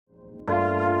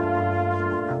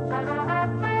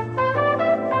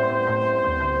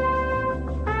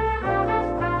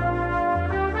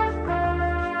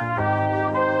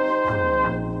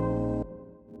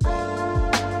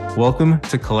Welcome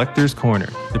to Collector's Corner,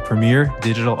 the premier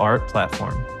digital art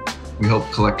platform. We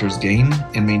help collectors gain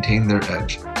and maintain their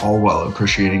edge, all while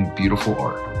appreciating beautiful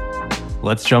art.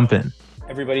 Let's jump in.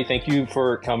 Everybody, thank you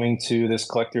for coming to this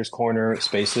Collector's Corner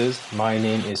Spaces. My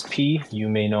name is P. You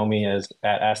may know me as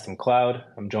at Aston Cloud.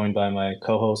 I'm joined by my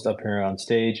co-host up here on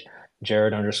stage,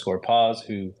 Jared_Paz,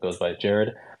 who goes by Jared.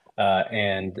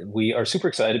 And we are super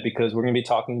excited because we're going to be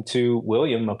talking to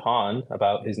William Mapan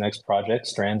about his next project,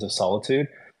 Strands of Solitude.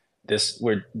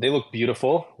 They look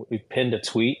beautiful. We pinned a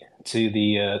tweet to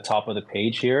the top of the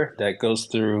page here that goes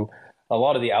through a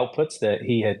lot of the outputs that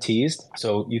he had teased.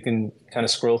 So you can kind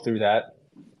of scroll through that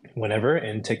whenever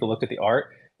and take a look at the art.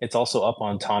 It's also up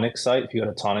on Tonic's site. If you go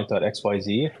to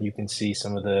tonic.xyz, you can see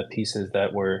some of the pieces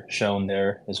that were shown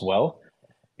there as well.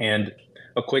 And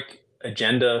a quick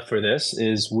agenda for this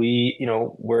is we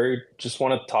just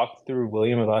want to talk through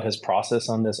William about his process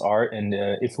on this art, and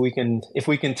if we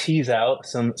can tease out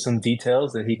some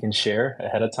details that he can share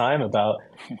ahead of time about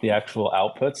the actual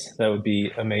outputs, that would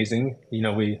be amazing. We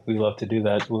love to do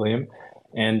that, William.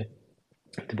 And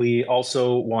we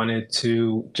also wanted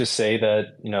to just say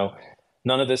that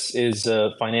none of this is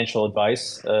financial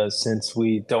advice, since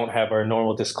we don't have our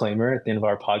normal disclaimer at the end of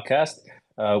our podcast.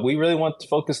 We really want to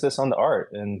focus this on the art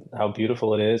and how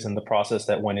beautiful it is and the process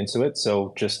that went into it.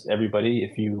 So just everybody,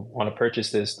 if you want to purchase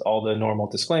this, all the normal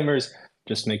disclaimers,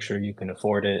 just make sure you can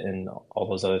afford it and all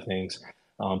those other things.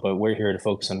 But we're here to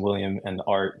focus on William and the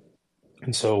art.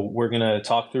 And so we're going to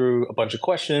talk through a bunch of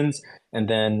questions. And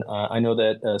then I know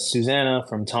that Susanna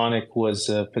from Tonic was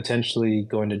potentially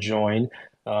going to join.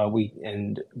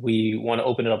 We want to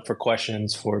open it up for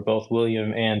questions for both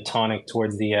William and Tonic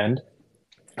towards the end.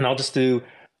 And I'll just do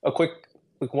a quick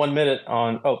 1 minute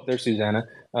on, there's Susanna.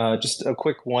 Just a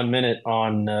quick 1 minute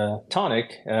on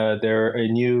Tonic. They're a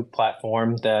new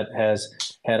platform that has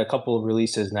had a couple of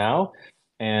releases now,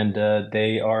 and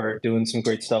they are doing some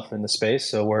great stuff in the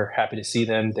space. So we're happy to see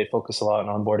them. They focus a lot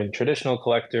on onboarding traditional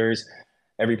collectors.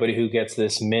 Everybody who gets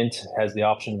this mint has the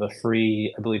option of a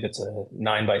free, I believe it's a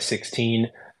 9x16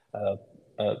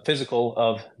 physical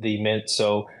of the mint.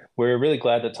 So we're really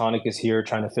glad that Tonic is here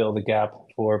trying to fill the gap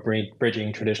for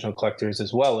bridging traditional collectors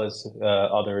as well as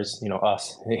others,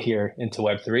 us here into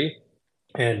Web3.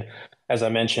 And as I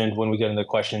mentioned, when we get into the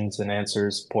questions and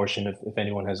answers portion, if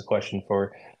anyone has a question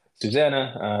for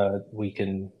Susanna, we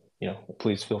can,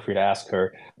 please feel free to ask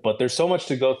her. But there's so much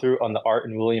to go through on the art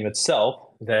and William itself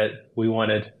that we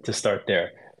wanted to start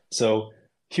there. So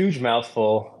huge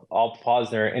mouthful. I'll pause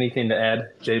there. Anything to add,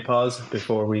 J-Pause,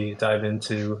 before we dive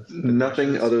into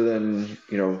nothing other than,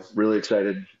 really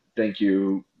excited. Thank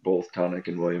you, both Tonic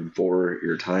and William, for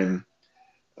your time.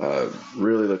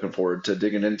 Really looking forward to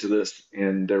digging into this.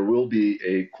 And there will be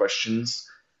a questions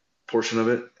portion of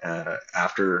it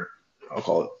after, I'll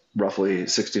call it roughly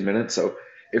 60 minutes. So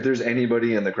if there's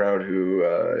anybody in the crowd who,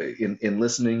 in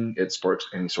listening, it sparks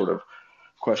any sort of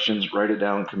questions, write it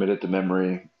down, commit it to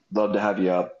memory. Love to have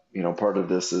you up. Part of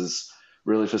this is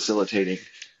really facilitating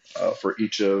for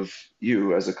each of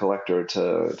you as a collector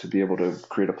to be able to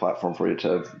create a platform for you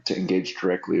to engage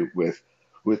directly with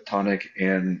Tonic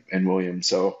and William.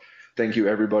 So thank you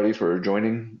everybody for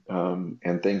joining,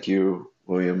 and thank you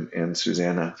William and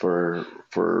Susanna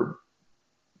for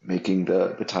making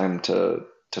the time to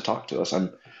talk to us.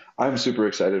 I'm super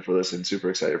excited for this and super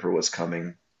excited for what's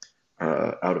coming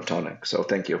out of Tonic. So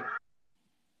thank you.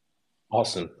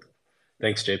 Awesome.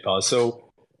 Thanks, J-Paul.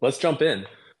 So let's jump in.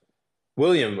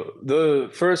 William, the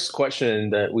first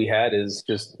question that we had is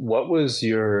just, what was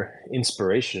your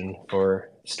inspiration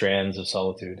for Strands of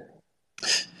Solitude?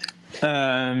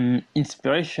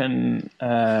 Inspiration,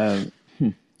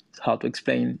 it's hard to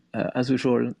explain, as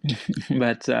usual,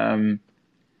 but the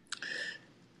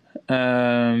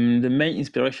main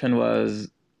inspiration was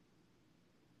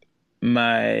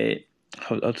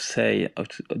how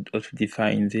to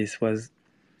define this, was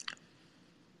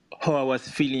how I was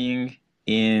feeling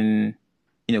in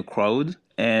a crowd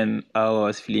and how I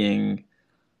was feeling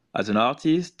as an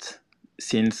artist,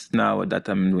 since now that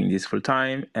I'm doing this full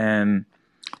time, and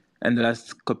the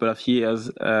last couple of years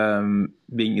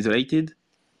being isolated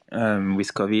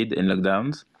with COVID and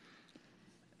lockdowns.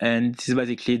 And this is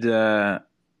basically the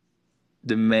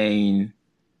main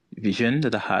vision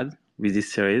that I had with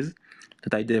this series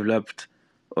that I developed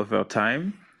over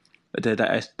time, that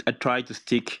I try to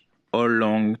stick all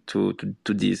along to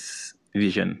this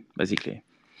vision, basically.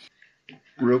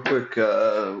 Real quick,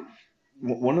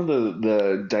 one of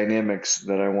the dynamics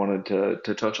that I wanted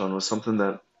to touch on was something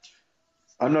that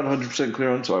I'm not 100% clear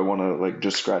on, so I want to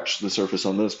just scratch the surface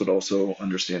on this, but also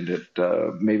understand it,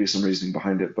 maybe some reasoning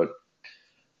behind it. But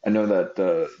I know that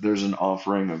there's an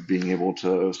offering of being able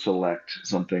to select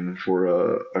something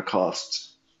for a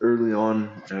cost early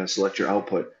on, select your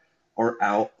output.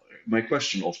 My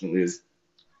question ultimately is,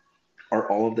 are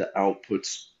all of the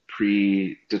outputs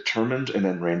predetermined and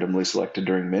then randomly selected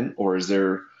during mint, or is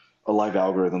there a live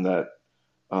algorithm that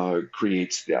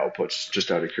creates the outputs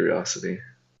just out of curiosity?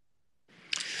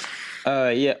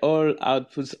 Yeah, all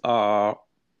outputs are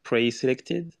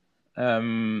pre-selected.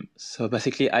 So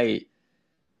basically, I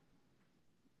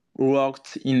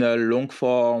worked in a long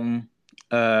form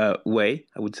way,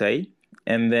 I would say,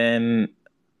 and then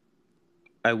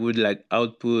I would like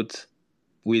output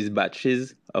with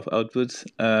batches of outputs,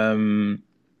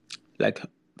 like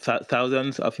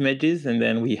thousands of images, and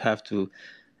then we have to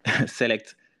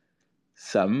select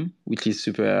some, which is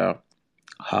super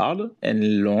hard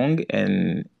and long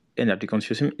and energy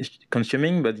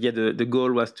consuming. But yeah, the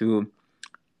goal was to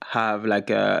have like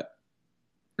a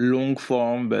long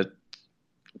form but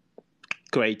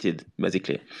created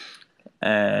basically,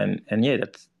 and yeah,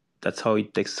 that's how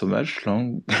it takes so much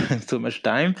long, so much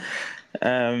time.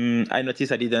 I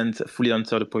noticed I didn't fully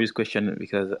answer the previous question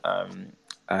because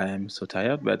I'm so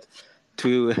tired. But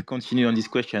to continue on this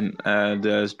question,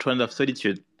 the Strand of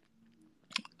Solitude.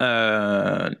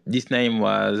 This name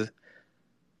was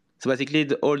so basically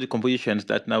all the compositions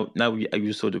that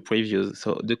you saw the previews.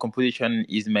 So the composition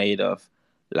is made of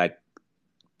like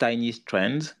tiny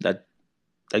strands that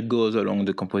goes along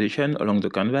the composition along the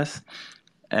canvas,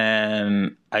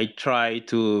 and I try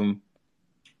to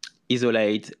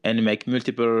isolate and make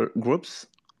multiple groups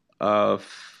of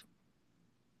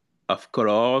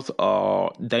colors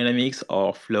or dynamics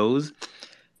or flows,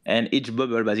 and each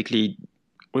bubble basically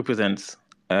represents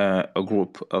a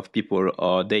group of people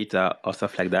or data or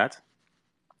stuff like that.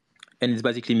 And it's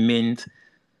basically meant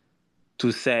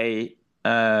to say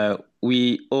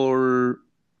we all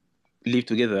live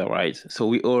together, right? So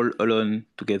we all alone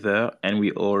together and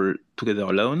we all together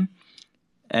alone.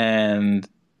 And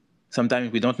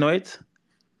sometimes we don't know it.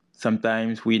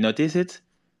 Sometimes we notice it.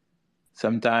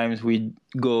 Sometimes we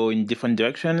go in different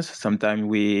directions. Sometimes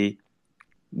we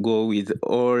go with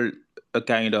all a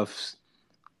kind of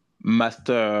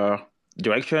master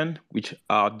direction, which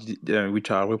are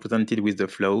represented with the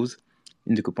flows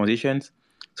in the compositions.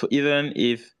 So even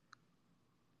if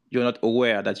you're not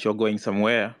aware that you're going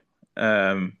somewhere,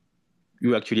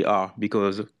 you actually are,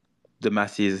 because the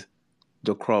masses,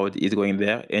 the crowd is going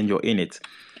there and you're in it.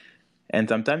 And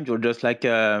sometimes you're just like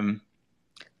a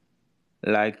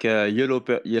like a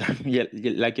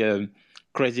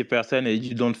crazy person, and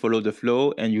you don't follow the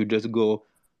flow and you just go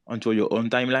onto your own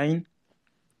timeline.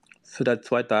 So that's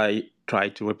what I try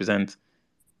to represent,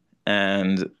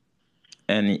 and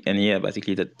yeah,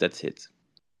 basically that's it.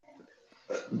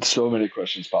 So many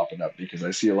questions popping up because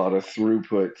I see a lot of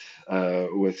throughput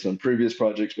with some previous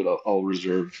projects, but I'll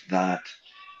reserve that.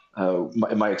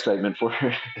 My excitement for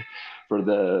for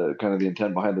the kind of the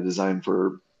intent behind the design.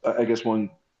 For I guess one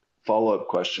follow-up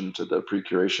question to the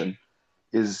pre-curation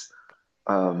is,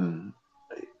 um,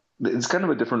 it's kind of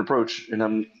a different approach, and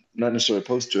I'm not necessarily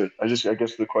opposed to it. I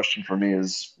guess the question for me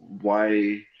is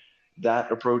why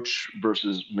that approach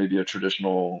versus maybe a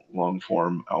traditional long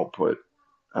form output.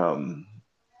 Um,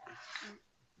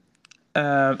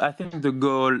 I think the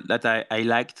goal that I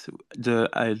liked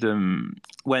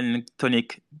when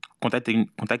Tonic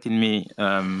contacted me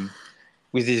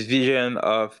with this vision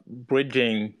of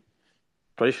bridging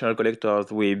traditional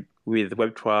collectors with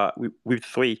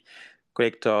Web3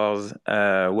 collectors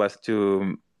was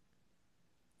to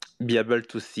be able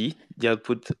to see the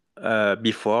output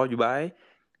before you buy,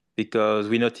 because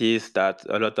we noticed that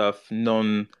a lot of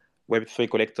non-Web3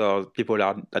 collectors, people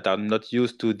that are not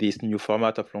used to this new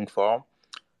format of long form,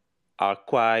 are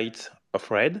quite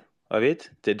afraid of it.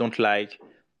 They don't like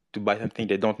to buy something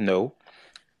they don't know.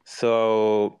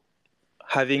 So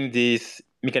having this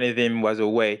mechanism was a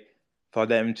way for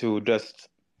them to just,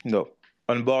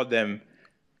 onboard them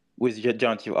with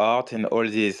generative art and all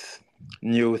this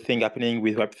new thing happening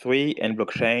with Web3 and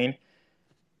blockchain.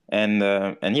 And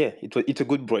yeah, it's a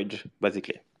good bridge,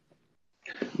 basically.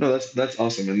 no, that's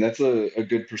awesome, and that's a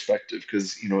good perspective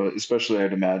because especially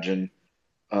I'd imagine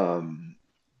um,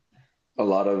 a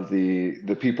lot of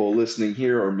the people listening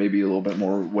here are maybe a little bit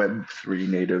more Web3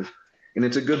 native, and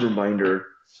it's a good reminder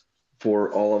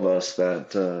for all of us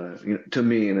that to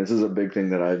me, and this is a big thing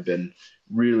that I've been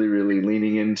really, really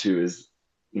leaning into is,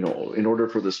 in order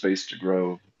for the space to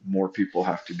grow, more people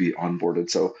have to be onboarded.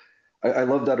 So I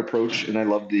love that approach, and I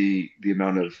love the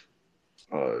amount of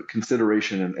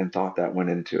consideration and thought that went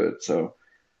into it. So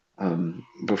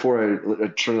before I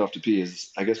turn it off to P,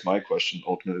 is I guess my question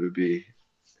ultimately would be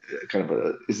kind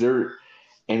of is there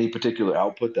any particular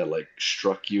output that like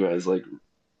struck you as like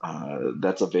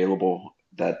that's available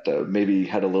that maybe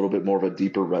had a little bit more of a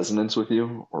deeper resonance with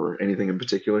you, or anything in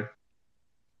particular?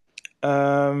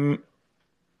 Um,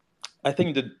 I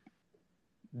think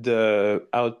the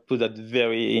output that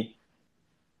very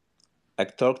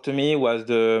like talked to me was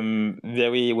the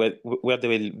where there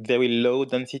was very low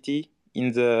density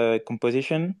in the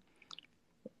composition,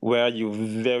 where you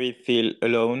very feel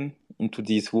alone into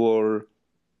this whole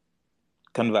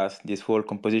canvas, this whole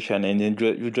composition, and then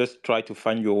you just try to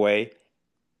find your way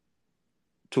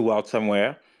towards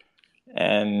somewhere.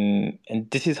 And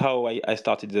this is how I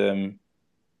started the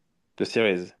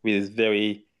series, with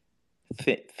very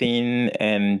thin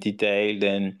and detailed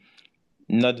and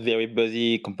not very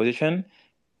busy composition.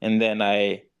 And then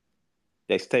like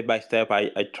step by step, I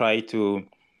try to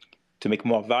make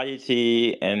more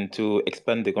variety and to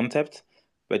expand the concept.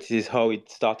 But this is how it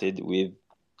started, with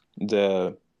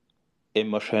the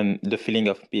emotion, the feeling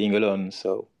of being alone.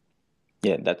 So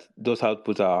yeah, those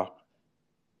outputs are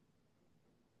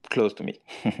close to me.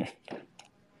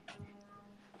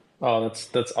 Oh,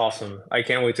 that's awesome. I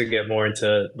can't wait to get more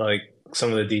into like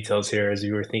some of the details here as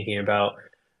you were thinking about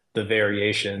the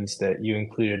variations that you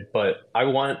included. But I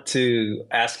want to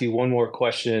ask you one more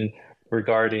question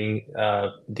regarding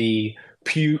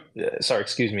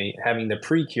excuse me, having the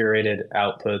pre-curated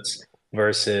outputs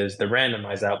versus the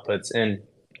randomized outputs. And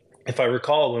if I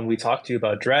recall, when we talked to you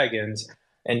about dragons,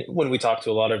 and when we talk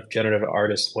to a lot of generative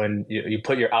artists, when you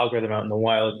put your algorithm out in the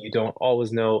wild, you don't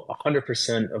always know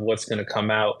 100% of what's going to come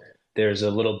out. There's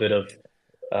a little bit of,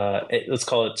 let's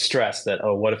call it stress that,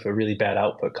 oh, what if a really bad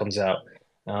output comes out?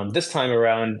 This time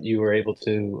around, you were able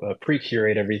to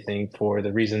pre-curate everything for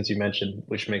the reasons you mentioned,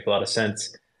 which make a lot of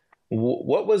sense.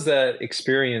 What was that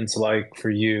experience like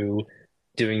for you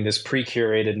doing this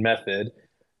pre-curated method?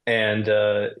 And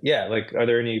yeah, like, are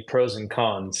there any pros and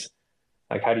cons?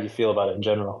 Like, how do you feel about it in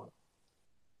general?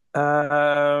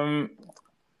 um,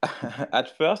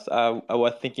 at first, I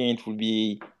was thinking it would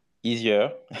be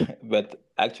easier, but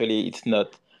actually, it's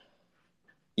not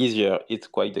easier. It's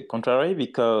quite the contrary,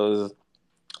 because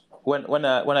when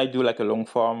I do like a long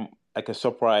form, like a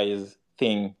surprise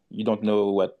thing, you don't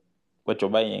know what you're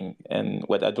buying, and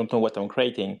what I don't know what I'm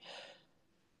creating.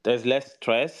 There's less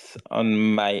stress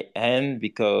on my end,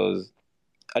 because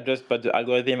I just put the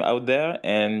algorithm out there,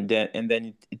 and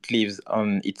then it lives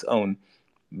on its own.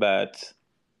 But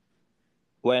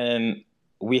when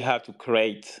we have to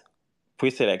create,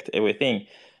 pre-select everything,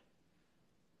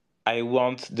 I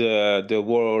want the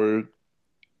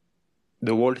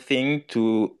whole thing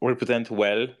to represent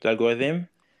well the algorithm,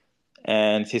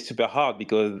 and it's super hard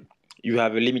because you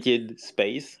have a limited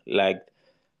space. Like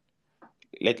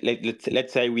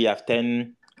let's say we have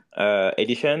 10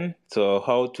 edition. So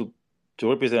how to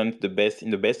represent the best, in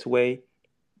the best way,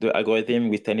 the algorithm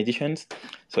with 10 editions.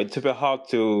 So it's super hard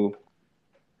to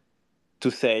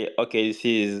say, okay, this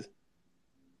is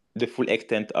the full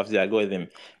extent of the algorithm,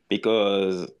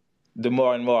 because the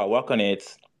more and more I work on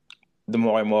it, the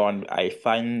more and more I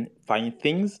find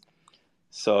things.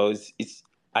 So it's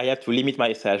I have to limit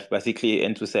myself basically,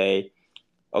 and to say,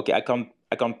 okay, I can't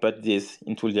put this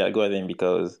into the algorithm,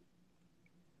 because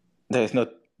there's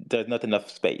not enough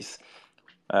space.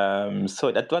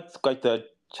 So that's quite a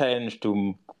challenge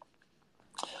to.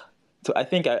 So I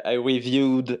think I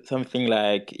reviewed something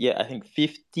like, yeah, I think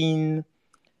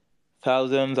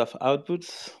 15,000 of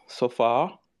outputs so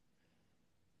far,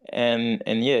 and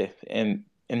yeah, and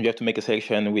we have to make a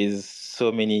selection with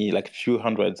so many, like few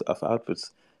hundreds of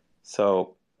outputs.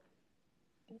 So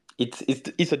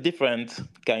it's a different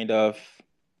kind of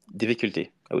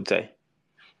difficulty, I would say.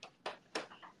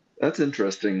 That's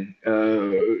interesting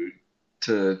to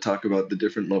talk about the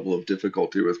different level of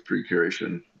difficulty with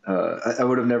pre-curation. I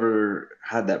would have never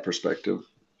had that perspective,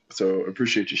 so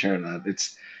appreciate you sharing that.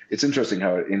 It's interesting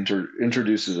how it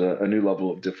introduces a new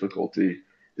level of difficulty,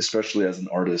 especially as an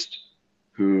artist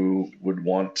who would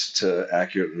want to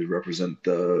accurately represent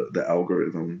the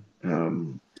algorithm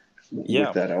with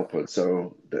Yeah, that output.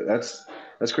 So that's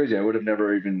crazy. I would have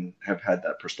never even have had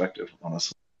that perspective,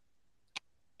 honestly.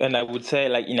 and I would say,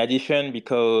 like, in addition,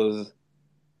 because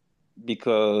we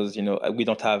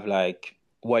don't have like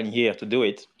 1 year to do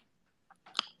it,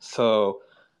 so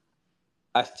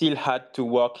I still had to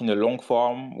work in a long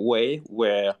form way,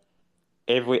 where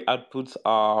every outputs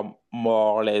are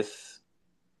more or less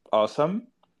awesome,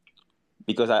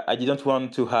 because I didn't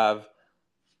want to have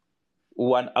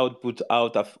one output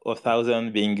out of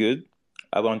 1,000 being good.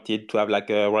 I wanted to have like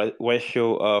a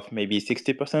ratio of maybe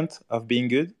 60% of being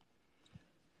good.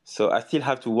 So I still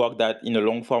have to work that in a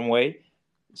long form way.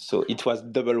 So it was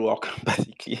double work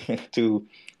basically to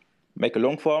make a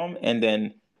long form and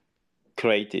then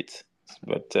create it.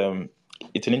 But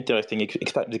it's an interesting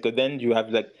experiment because then you have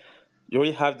you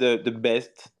already have the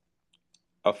best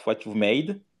of what you've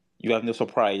made. You have no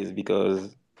surprise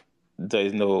because there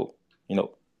is no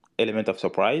element of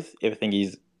surprise. Everything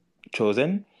is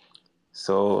chosen.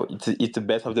 So it's the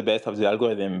best of the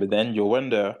algorithm. But then you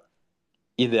wonder,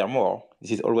 is there more?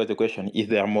 This is always the question. Is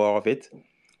there more of it?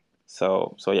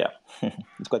 So yeah,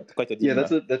 it's quite a Yeah,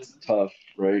 dilemma. that's tough,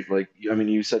 right? Like, I mean,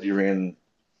 you said you ran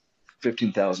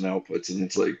 15,000 outputs, and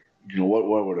it's like,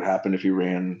 what would happen if you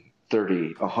ran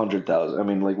 30, 100,000? I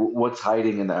mean, like, what's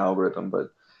hiding in the algorithm?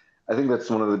 But I think that's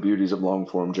one of the beauties of long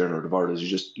form generative art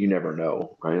is you never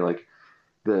know, right? Like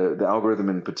the algorithm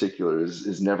in particular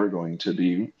is never going to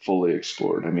be fully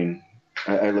explored. I mean,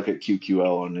 I look at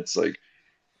QQL and it's like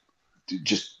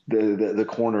just the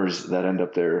corners that end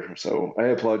up there. So I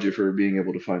applaud you for being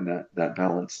able to find that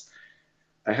balance.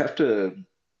 I have to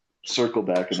circle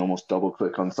back and almost double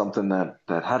click on something that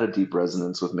had a deep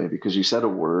resonance with me because you said a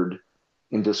word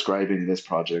in describing this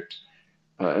project,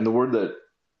 and the word that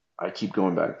I keep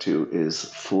going back to is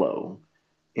flow.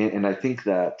 And I think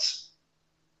that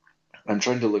I'm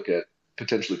trying to look at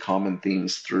potentially common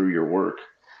themes through your work,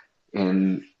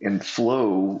 and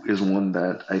flow is one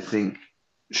that I think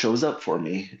shows up for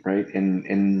me, right?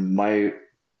 And my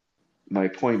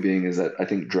point being is that I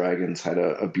think dragons had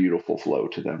a beautiful flow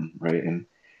to them, right? And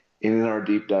in our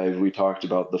deep dive, we talked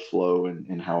about the flow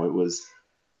and how it was.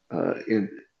 In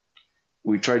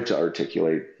We tried to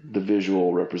articulate the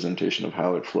visual representation of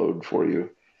how it flowed for you.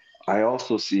 I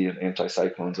also see in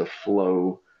anticyclones a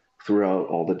flow throughout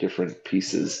all the different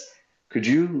pieces. Could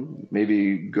you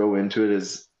maybe go into it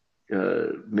as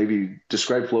maybe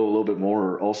describe flow a little bit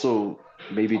more, or also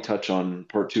maybe touch on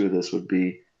part two of this would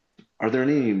be, are there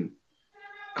any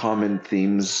common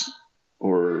themes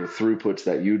or throughputs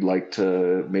that you'd like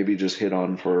to maybe just hit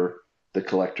on for the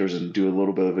collectors and do a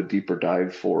little bit of a deeper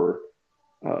dive for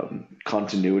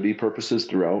continuity purposes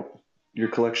throughout your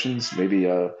collections? Maybe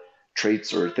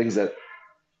traits or things that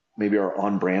maybe are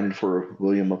on brand for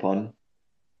William Mapan?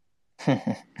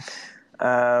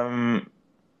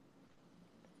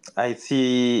 I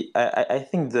see. I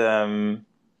think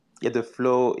the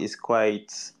flow is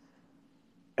quite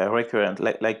recurrent,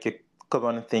 like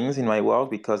common things in my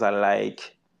work because I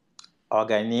like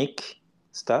organic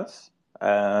stuff.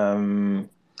 So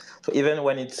even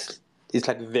when it's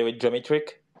like very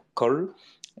geometric,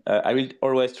 I will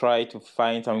always try to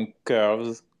find some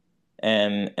curves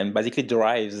and basically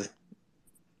drives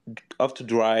of to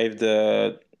drive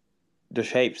the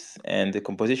shapes and the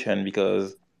composition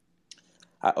because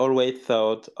I always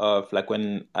thought of like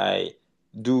when I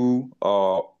do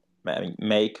or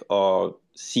make or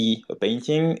see a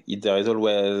painting, there is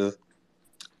always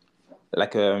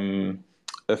like a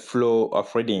flow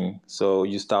of reading. So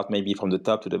you start maybe from the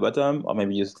top to the bottom, or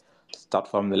maybe you start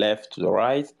from the left to the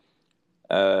right.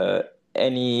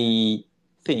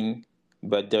 Anything,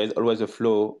 but there is always a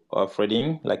flow of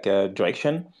reading, like a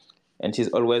direction, and it is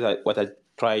always what I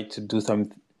try to do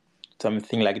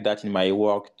something like that in my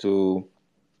work to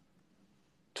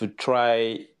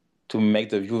try to make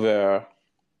the viewer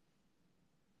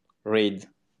read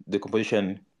the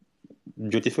composition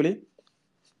beautifully.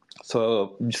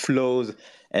 So flows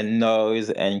and noise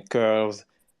and curves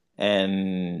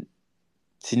and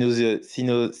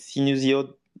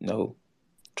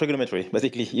trigonometry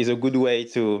basically is a good way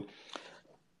to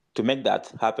make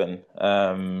that happen.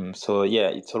 So yeah,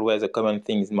 it's always a common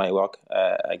thing in my work,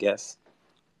 I guess.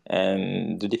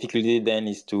 And the difficulty then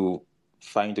is to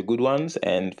find the good ones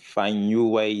and find new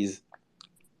ways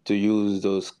to use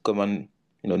those common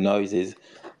noises.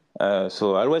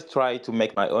 So I always try to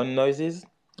make my own noises.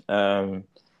 So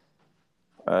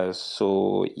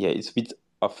yeah, it's a bit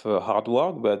of hard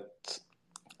work, but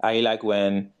I like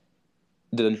when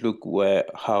it doesn't look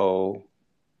how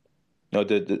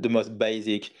the most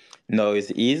basic noise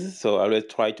is. So I always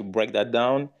try to break that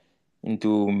down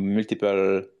into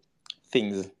multiple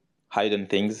things, hidden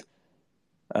things.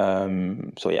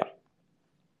 So yeah.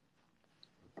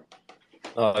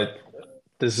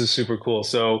 This is super cool.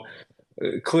 So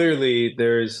clearly,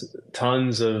 there's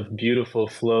tons of beautiful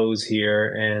flows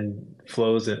here and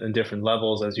flows in different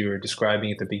levels, as you were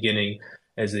describing at the beginning,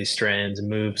 as these strands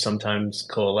move, sometimes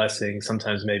coalescing,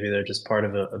 sometimes maybe they're just part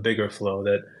of a bigger flow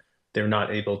that they're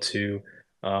not able to,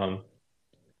 um,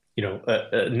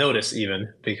 notice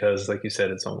even because, like you said,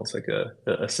 it's almost like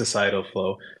a societal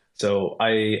flow. So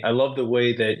I love the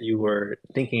way that you were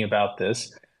thinking about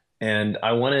this, and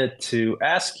I wanted to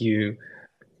ask you,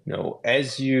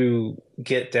 as you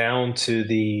get down to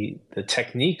the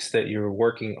techniques that you're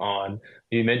working on,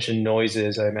 You mentioned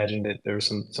noises. I imagine that there were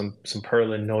some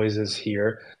Perlin noises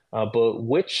here. But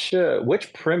which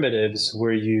primitives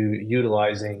were you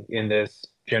utilizing in this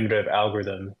generative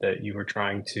algorithm that you were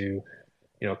trying to,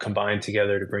 combine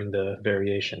together to bring the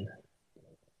variation?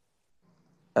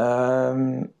 They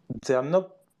are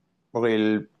not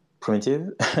real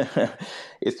primitive.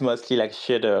 It's mostly like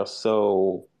shaders.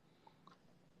 So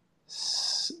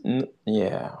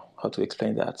yeah, how to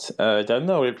explain that? They're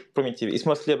not real primitive. It's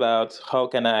mostly about how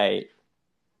can I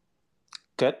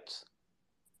cut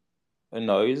a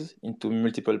noise into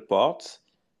multiple parts,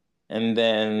 and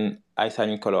then I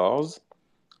assign colors,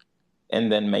 and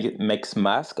then makes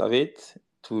mask of it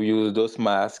to use those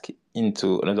masks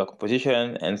into another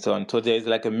composition and so on. So there's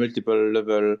like a multiple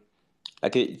level,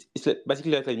 like it's like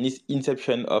basically like an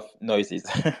inception of noises,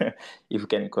 if you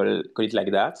can call it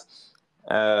like that.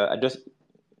 I just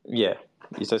yeah,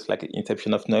 it's just like an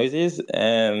inception of noises,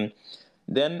 and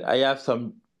then I have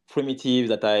some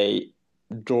primitives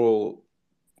draw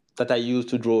that I use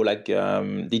to draw like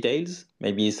details,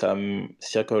 maybe some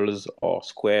circles or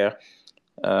square,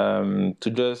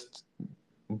 to just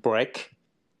break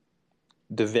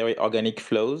the very organic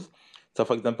flows. So,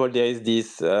 for example, there is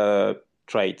this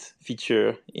trait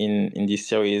feature in this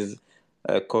series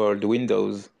called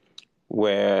windows,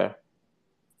 where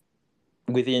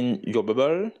within your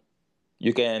bubble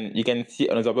you can see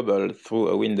another bubble through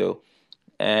a window,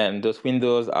 and those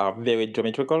windows are very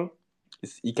geometrical.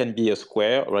 It can be a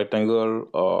square, rectangle,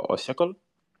 or a circle,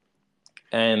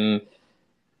 and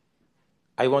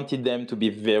I wanted them to be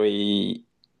very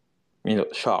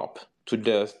sharp to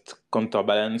just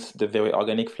counterbalance the very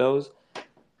organic flows.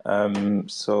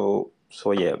 So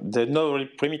yeah, there's no really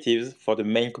primitives for the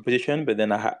main composition, but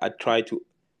then I try to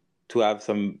have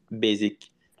some basic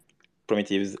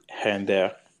primitives here and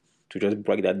there to just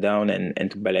break that down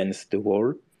and to balance the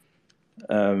whole.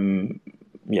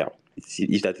 Yeah,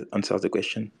 if that answers the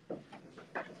question.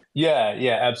 Yeah,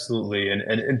 yeah, absolutely.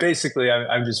 And basically,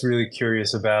 I'm just really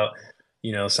curious about,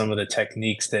 some of the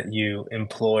techniques that you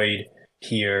employed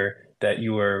here that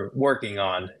you were working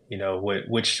on,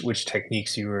 which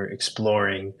techniques you were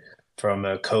exploring from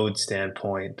a code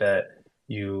standpoint that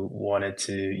you wanted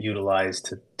to utilize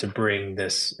to bring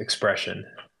this expression.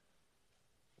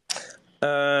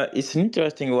 It's an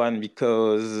interesting one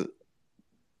because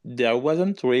there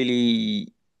wasn't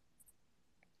really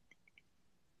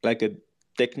like a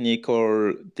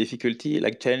technical difficulty,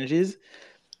 like challenges,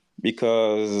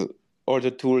 because all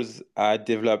the tools I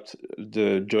developed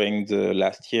during the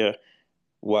last year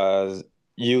was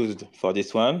used for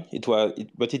this one.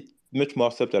 But it's much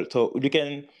more subtle. So you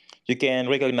can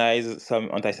recognize some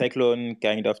anticyclone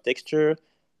kind of texture,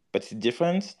 but it's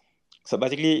different. So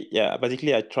basically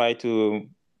I try to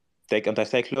take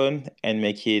anticyclone and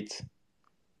make it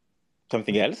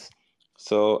something else.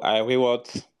 So I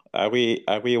rewrote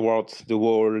the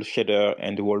whole shader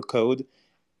and the whole code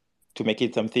to make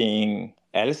it something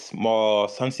else, more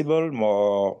sensible,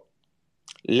 more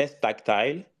less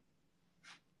tactile,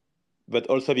 but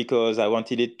also because I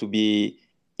wanted it to be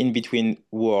in between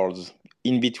worlds,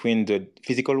 in between the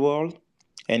physical world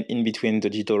and in between the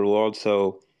digital world,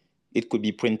 so it could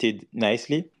be printed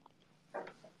nicely.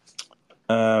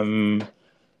 Um,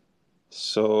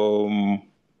 so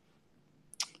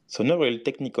so no real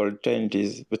technical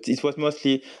challenges, but it was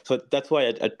mostly so that's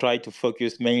why I tried to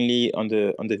focus mainly on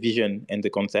the vision and the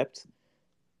concept.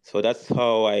 So that's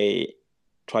how I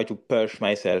try to push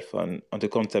myself on the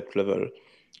concept level.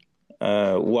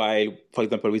 While, for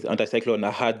example, with Anticyclone, I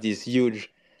had these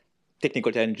huge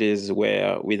technical challenges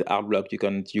where with ArtBlock you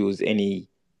can't use anything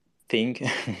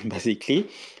basically.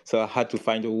 So I had to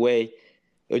find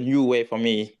a new way for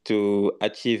me to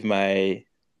achieve my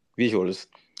visuals,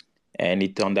 and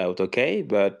it turned out okay.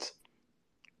 But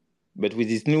with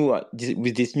this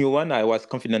new one, I was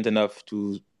confident enough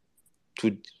to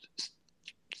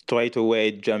straight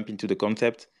away jump into the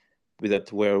concept without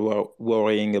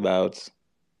worrying about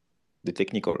the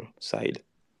technical side.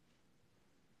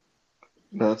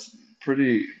 That's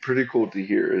pretty cool to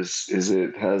hear. Is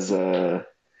it has and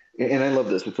I love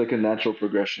this. It's like a natural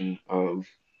progression of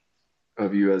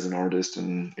you as an artist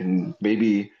and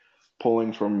maybe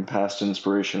pulling from past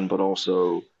inspiration, but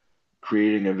also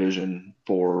creating a vision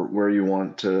for where you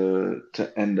want to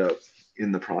end up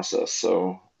in the process.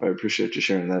 So I appreciate you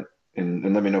sharing that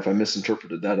and let me know if I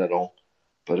misinterpreted that at all.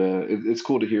 But it's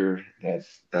cool to hear that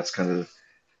that's kind of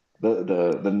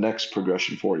the next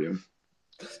progression for you.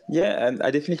 Yeah, and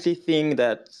I definitely think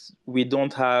that we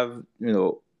don't have,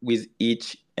 with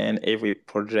each and every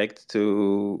project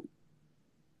to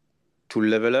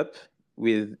level up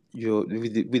with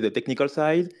the technical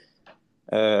side.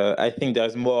 I think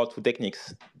there's more to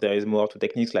techniques. There is more to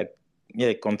techniques like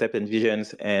concept and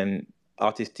visions and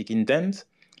artistic intent.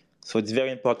 So it's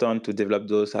very important to develop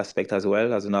those aspects as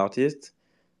well as an artist.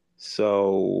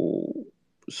 So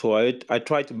I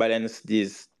try to balance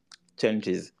these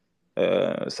changes.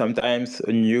 Sometimes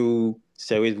a new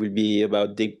series will be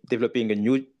about developing a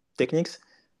new techniques,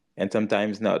 and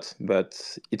sometimes not.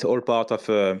 But it's all part of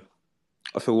a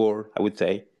whole, I would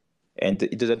say, and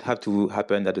it doesn't have to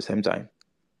happen at the same time.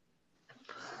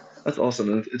 That's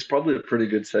awesome. And it's probably a pretty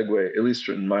good segue, at least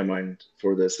in my mind,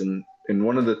 for this. And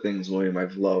one of the things, William,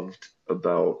 I've loved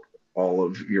about all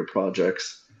of your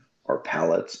projects are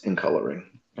palettes and coloring.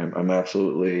 I'm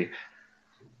absolutely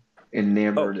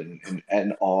enamored Oh,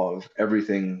 and awe of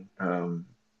everything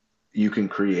you can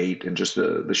create and just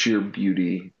the sheer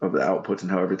beauty of the outputs and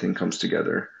how everything comes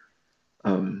together.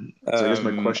 So I guess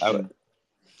my I, question,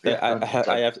 yeah, go ahead.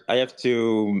 Sorry. I have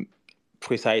to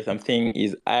precise something.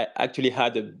 Is I actually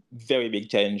had a very big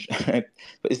change. But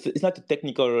it's not a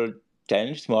technical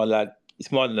change. It's more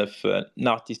of an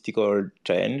artistical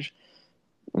change.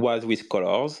 Was with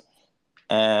colors,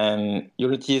 and you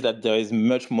notice that there is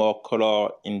much more color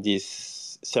in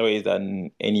this series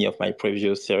than any of my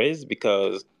previous series,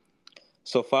 because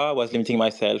so far I was limiting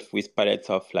myself with palettes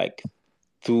of like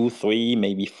 2, 3,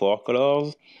 maybe 4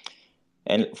 colors.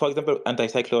 And for example,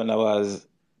 anti-cyclone,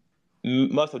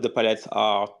 most of the palettes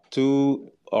are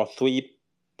 2 or 3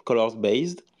 colors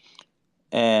based,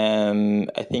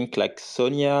 and I think like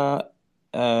Sonia,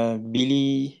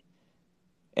 Billy,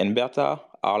 and Berta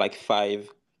are like 5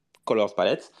 colors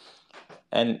palettes,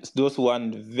 and those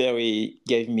one very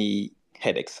gave me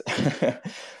headaches.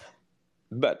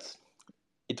 But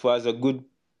it was a good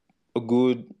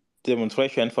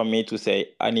demonstration for me to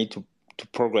say I need to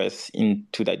progress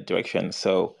into that direction.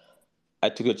 So I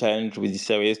took a challenge with this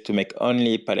series to make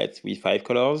only palettes with 5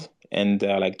 colors, and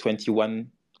there are like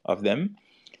 21 of them.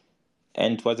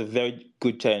 And it was a very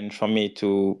good challenge for me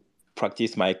to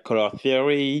practice my color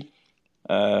theory,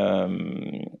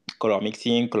 color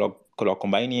mixing, color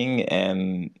combining,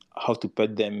 and how to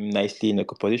put them nicely in a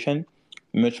composition,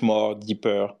 much more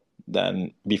deeper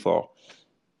than before.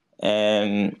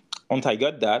 And once I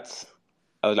got that,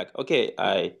 I was like, okay,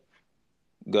 I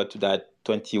got to that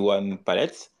 21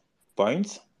 palettes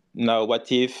points. Now,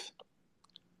 what if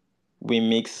we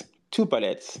mix 2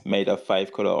 palettes made of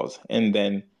 5 colors? And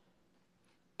then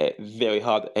a very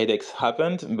hard headaches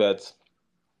happened, but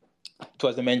it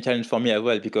was the main challenge for me as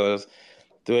well, because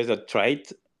there is a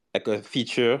trait, like a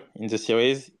feature in the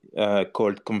series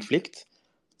called conflict.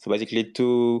 So basically,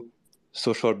 2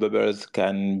 social bubbles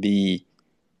can be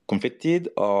conflicted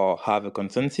or have a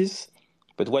consensus,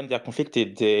 but when they're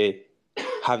conflicted, they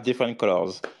have different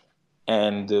colors.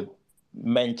 And the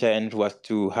main challenge was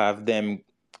to have them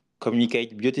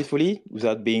communicate beautifully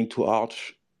without being too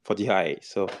harsh for the eye.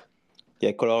 So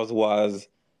yeah, colors was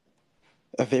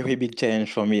a very big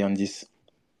challenge for me on this.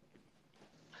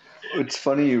 It's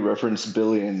funny you reference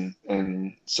Billy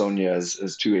and Sonia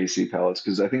as two AC palettes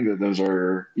because I think that those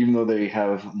are, even though they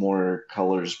have more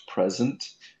colors present,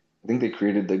 I think they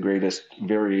created the greatest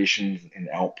variations in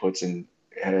outputs and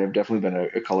have definitely been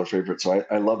a color favorite. So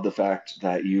I love the fact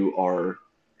that you are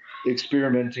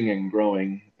experimenting and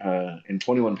growing. And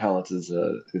 21 palettes is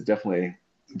definitely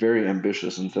very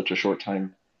ambitious in such a short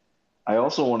time. I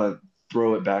also want to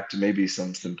throw it back to maybe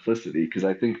some simplicity because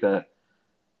I think that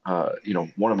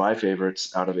one of my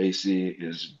favorites out of AC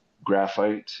is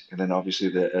Graphite, and then obviously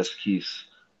the Esquisse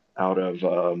out of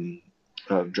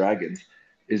Dragons.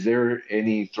 Is there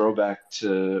any throwback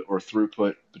to or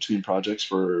throughput between projects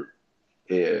for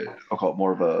I'll call it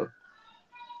more of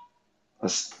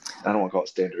I don't want to call it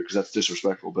standard because that's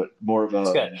disrespectful, but more of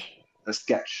Sketch. a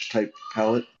sketch type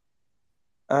palette?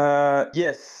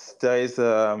 Yes, there is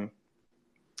a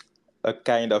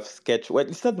kind of sketch. Well,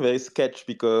 it's not very sketch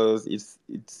because it's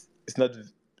not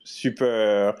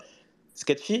super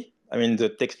sketchy. I mean, the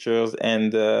textures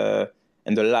and the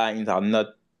lines are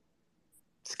not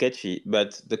sketchy,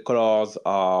 but the colors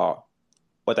are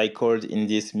what I called in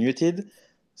this muted.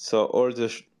 So all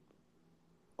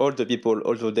the people,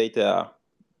 all the data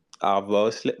are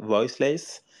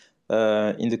voiceless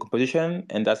in the composition,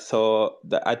 and that's how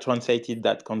I translated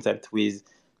that concept with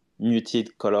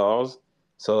muted colors.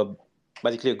 So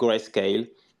basically a grayscale,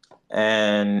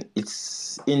 and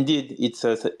it's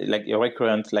like a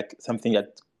recurrent, like something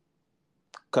that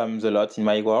comes a lot in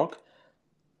my work.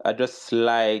 I just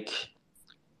like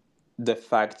the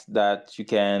fact that you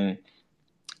can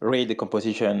read the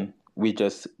composition with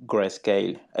just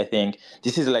grayscale. I think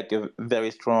this is like a very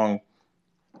strong,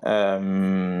 how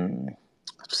to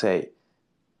say,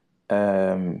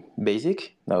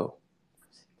 basic. No,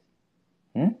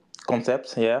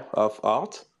 concept, yeah, of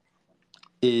art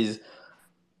is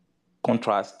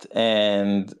contrast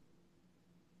and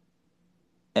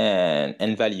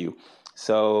value.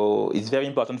 So it's very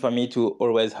important for me to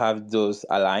always have those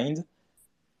aligned.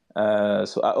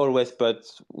 So I always put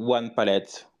one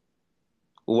palette,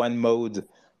 one mode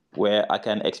where I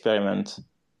can experiment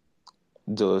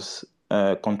those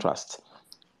contrasts.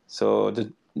 So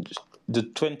the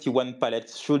 21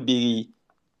 palettes should be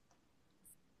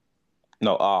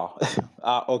no are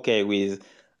are okay with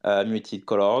muted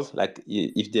colors. Like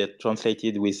if they're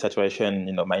translated with saturation,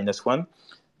 -1,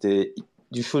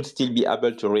 you should still be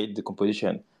able to read the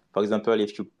composition. For example,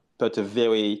 if you put a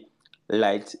very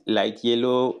light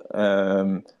yellow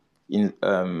in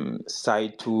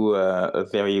side to a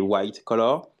very white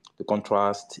color, the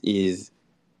contrast is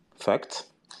fucked.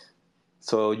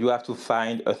 So you have to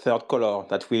find a third color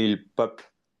that will pop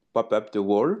up the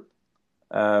wall.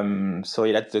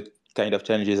 So that's the kind of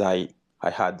challenges I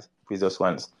had with those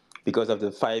ones. Because of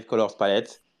the 5 colors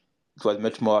palette, it was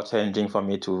much more challenging for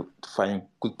me to find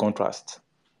good contrast.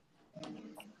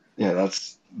 Yeah,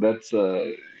 that's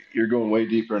you're going way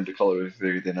deeper into color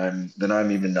theory than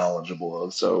I'm even knowledgeable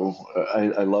of. So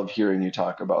I love hearing you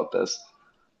talk about this.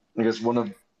 I guess one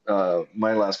of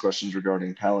my last questions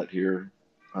regarding palette here,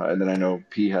 and then I know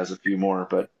P has a few more,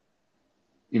 but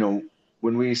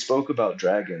when we spoke about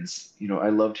dragons, I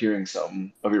loved hearing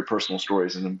some of your personal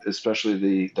stories, and especially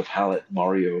the palette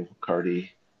Mario Karty.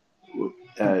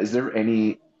 Is there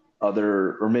any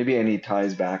other, or maybe any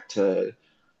ties back to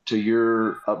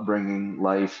your upbringing,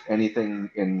 life, anything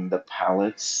in the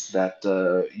palettes that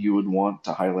you would want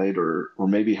to highlight, or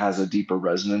maybe has a deeper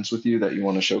resonance with you that you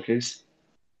want to showcase?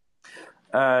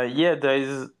 Yeah, there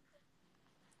is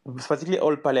specifically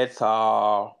all palettes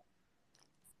are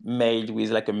made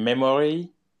with like a memory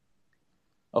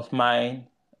of mine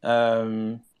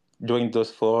during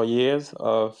those 4 years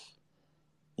of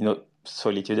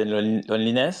solitude and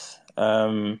loneliness.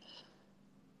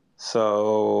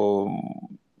 So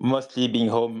mostly being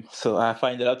home. So I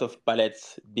find a lot of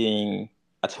palettes being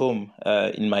at home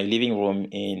in my living room,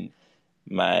 in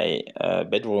my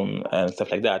bedroom and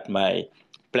stuff like that, my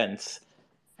plants.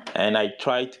 And I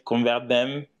try to convert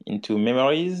them into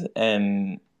memories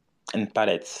and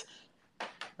palettes.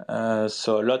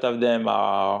 So a lot of them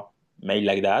are made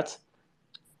like that.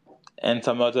 And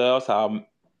some others are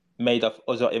made of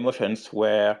other emotions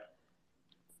where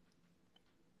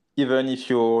even if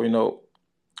you're,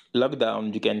 locked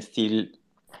down, you can still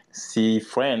see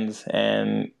friends,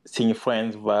 and seeing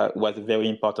friends was a very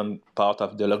important part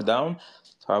of the lockdown.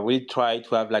 So I really try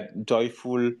to have like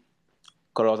joyful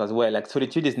colors as well. Like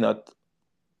solitude is not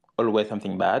always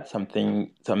something bad.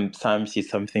 Sometimes it's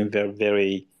something very,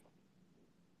 very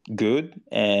good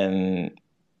and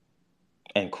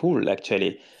cool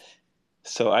actually.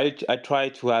 So I try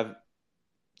to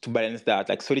balance that.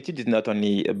 Like solitude is not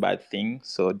only a bad thing.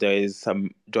 So there is some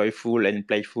joyful and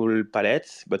playful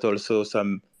palettes, but also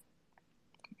some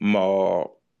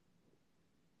more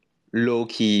low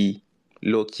key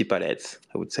palettes,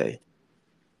 I would say.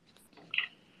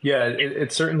 Yeah,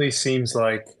 it certainly seems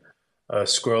like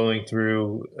scrolling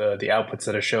through the outputs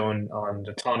that are shown on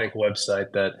the Tonic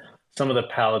website that some of the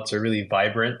palettes are really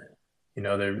vibrant.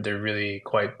 They're really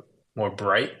quite more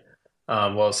bright,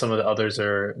 while some of the others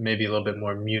are maybe a little bit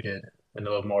more muted and a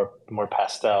little more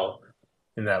pastel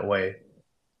in that way.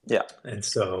 Yeah. And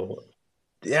so,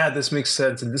 yeah, this makes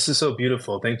sense, and this is so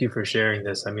beautiful. Thank you for sharing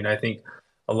this. I mean, I think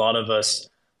a lot of us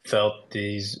felt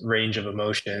these range of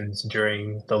emotions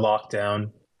during the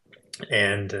lockdown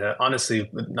and honestly,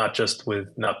 not just with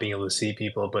not being able to see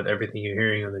people, but everything you're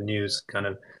hearing on the news, kind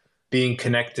of being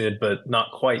connected, but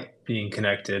not quite being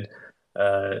connected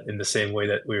in the same way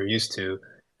that we were used to.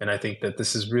 And I think that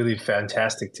this is really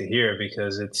fantastic to hear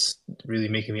because it's really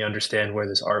making me understand where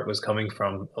this art was coming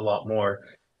from a lot more.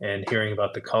 And hearing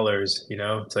about the colors,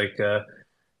 it's like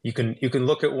you can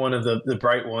look at one of the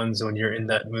bright ones when you're in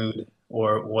that mood,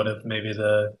 or one of maybe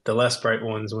the less bright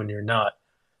ones when you're not.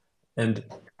 And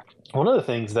one of the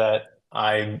things that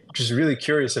I'm just really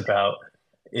curious about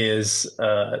is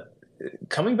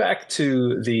coming back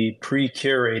to the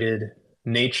pre-curated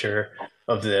nature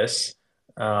of this.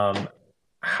 Um,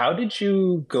 how did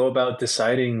you go about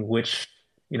deciding which,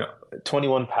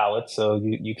 21 palettes, so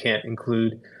you can't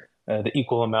include the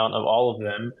equal amount of all of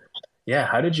them. Yeah,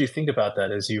 how did you think about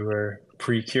that as you were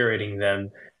pre-curating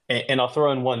them? And I'll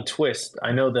throw in one twist.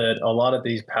 I know that a lot of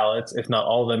these palettes, if not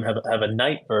all of them, have a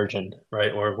night version,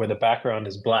 right? Or where the background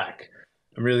is black.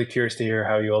 I'm really curious to hear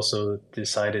how you also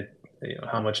decided,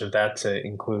 how much of that to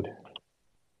include.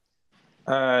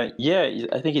 Yeah,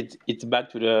 I think it's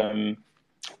back to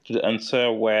the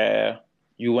answer where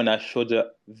you want to show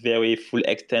the very full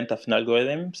extent of an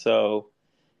algorithm. So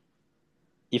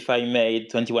if I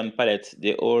made 21 palettes,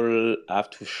 they all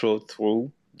have to show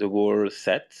through the whole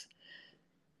set.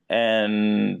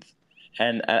 And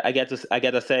I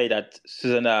gotta say that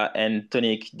Susanna and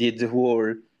Tonic did the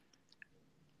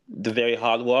very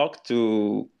hard work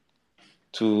to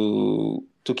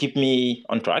keep me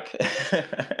on track,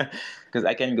 because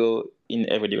I can go in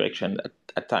every direction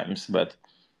at times. But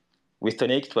with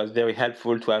Tonic, it was very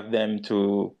helpful to have them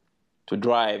to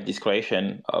drive this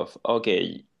creation of,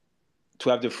 okay, to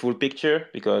have the full picture,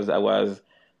 because I was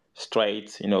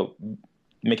straight,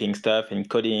 making stuff and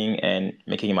coding and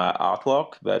making my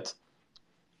artwork. But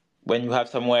when you have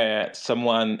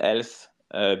someone else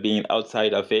being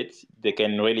outside of it, they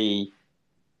can really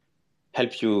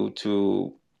help you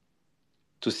to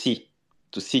see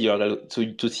to see your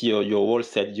whole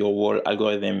set, your whole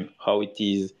algorithm, how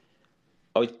it's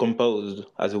composed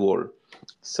as a whole.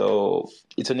 So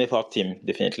it's an effort team,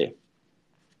 definitely.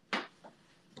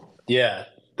 Yeah,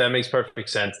 that makes perfect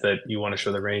sense that you want to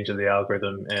show the range of the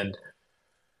algorithm. And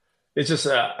it's just,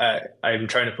 I'm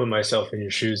trying to put myself in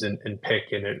your shoes and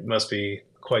pick, and it must be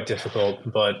quite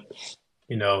difficult. But,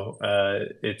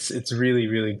 it's really,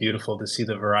 really beautiful to see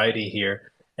the variety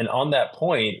here. And on that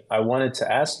point, I wanted to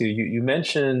ask you, you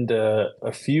mentioned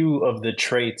a few of the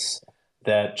traits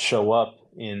that show up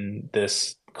in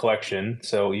this collection.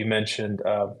 So you mentioned,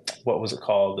 what was it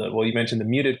called? Well, you mentioned the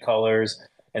muted colors,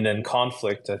 and then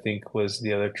conflict, I think, was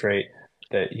the other trait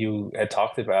that you had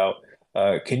talked about.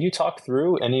 Can you talk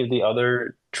through any of the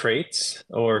other traits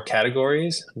or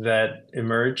categories that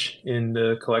emerge in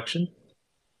the collection?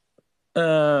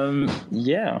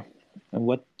 Yeah.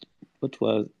 What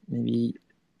was maybe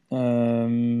do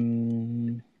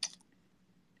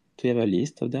you have a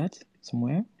list of that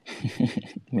somewhere?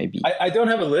 Maybe. I don't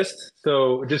have a list,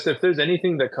 so just if there's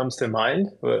anything that comes to mind,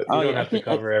 but Oh we don't yeah, I have to think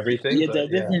cover everything, yeah, but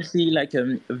there's yeah. definitely like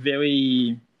a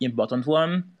very important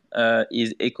one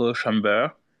is echo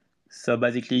chamber. So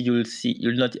basically, you'll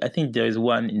not. I think there is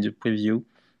one in the preview.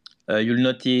 You'll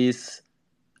notice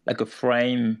like a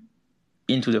frame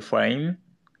into the frame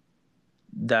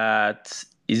that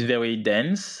is very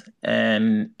dense,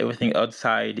 and everything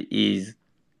outside is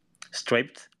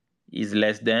stripped, is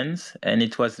less dense. And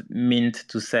it was meant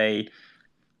to say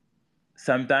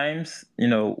sometimes,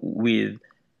 with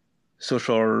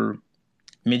social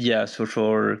media,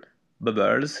 social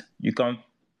bubbles, you can't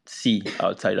see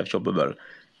outside of your bubble,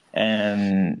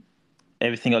 and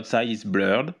everything outside is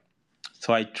blurred.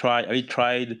 So I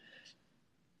tried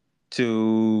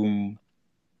to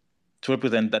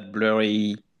represent that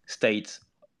blurry state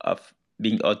of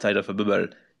being outside of a bubble.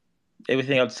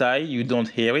 Everything outside, you don't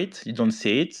hear it, you don't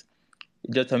see it.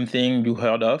 It's just something you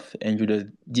heard of and you just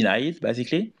deny it,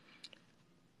 basically.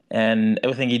 And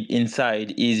everything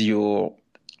inside is your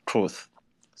truth.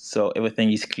 So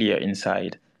everything is clear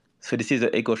inside. So this is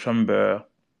the echo chamber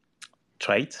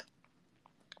trait,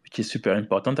 which is super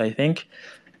important, I think.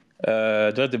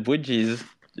 There's the bridges.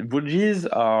 The bridges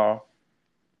are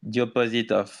the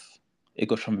opposite of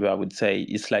echo chamber, I would say.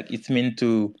 It's meant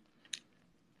to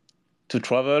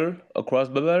travel across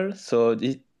bubble. So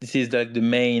this is like the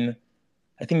main.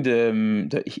 I think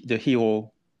the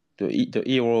hero, the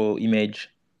hero image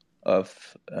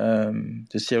of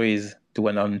the series, the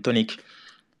one on Tonic,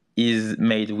 is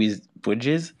made with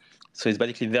bridges. So it's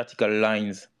basically vertical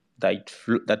lines that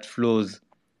flows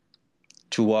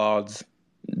towards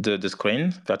the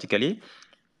screen vertically,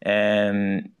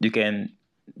 and you can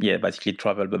basically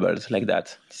travel bubbles like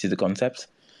that. This is the concept.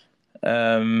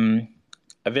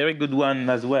 A very good one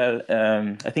as well.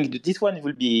 I think this one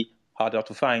will be harder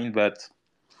to find, but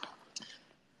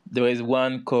there is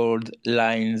one called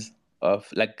lines of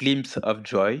like glimpse of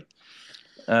joy.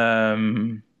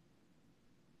 So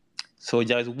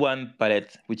there is one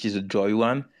palette which is a joy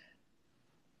one,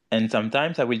 and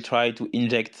sometimes I will try to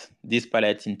inject this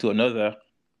palette into another,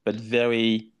 but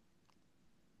very,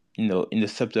 in a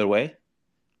subtle way.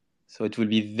 So it will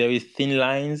be very thin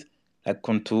lines, like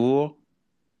contour,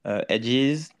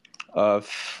 edges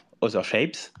of other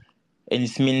shapes, and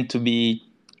it's meant to be.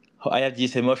 I have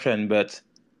this emotion, but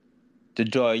the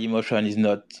joy emotion is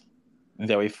not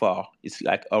very far. It's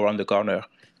like around the corner.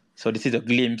 So this is a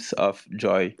glimpse of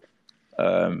joy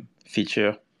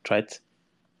feature trait.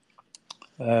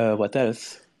 What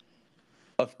else?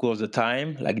 Of course, the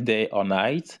time, like day or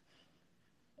night.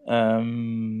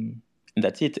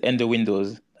 That's it. And the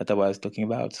windows that I was talking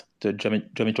about, the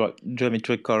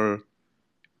geometrical,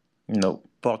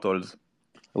 portals,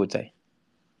 I would say.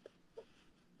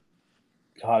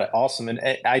 Got it. Awesome. And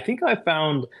I think I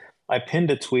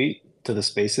pinned a tweet to the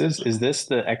spaces. Is this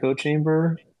the echo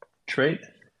chamber trait?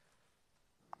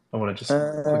 I want to just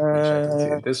quickly check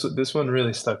and see. Uh, This one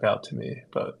really stuck out to me,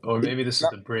 but or it, maybe this is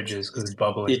the bridges because it's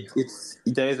bubbling.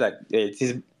 there is like this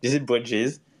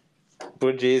is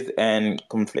bridges and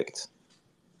conflict.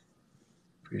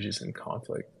 Bridges and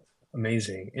conflict.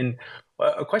 Amazing. And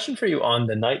a question for you on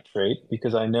the night trait,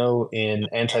 because I know in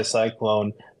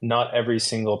Anticyclone, not every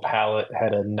single palette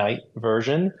had a night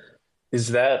version. Is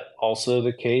that also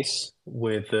the case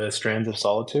with the Strands of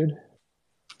Solitude?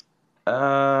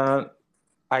 Uh,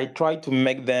 I try to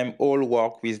make them all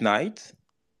work with night,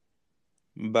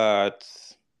 but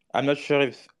I'm not sure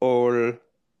if all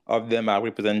of them are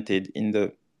represented in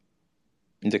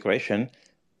the creation.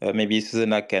 Maybe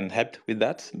Susanna can help with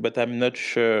that, but I'm not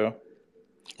sure.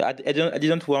 I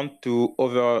didn't want to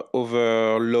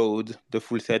overload the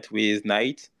full set with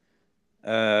night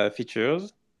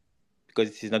features because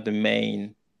this is not the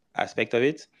main aspect of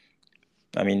it.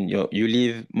 I mean, you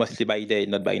live mostly by day,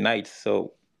 not by night.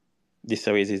 So this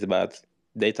series is about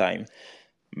daytime.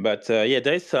 But yeah,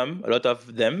 there is a lot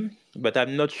of them, but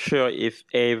I'm not sure if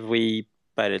every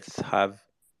pilots have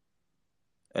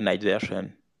a night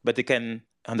version, but they can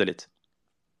handle it.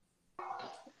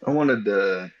 I wanted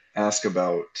to ask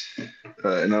about,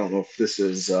 and I don't know if this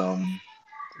is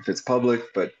if it's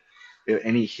public, but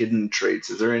any hidden traits.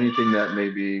 Is there anything that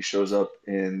maybe shows up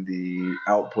in the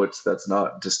outputs that's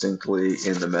not distinctly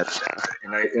in the metadata?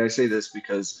 And I say this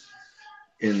because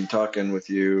in talking with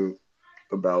you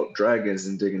about dragons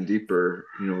and digging deeper,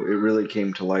 it really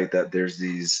came to light that there's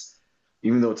these,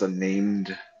 even though it's a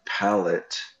named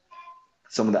palette,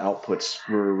 some of the outputs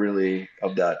were really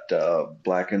of that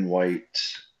black and white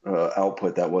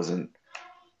output that wasn't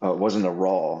a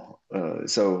raw.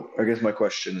 So I guess my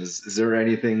question is there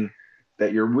anything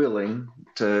that you're willing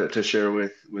to share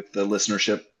with the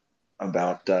listenership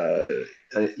about,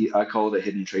 I call it a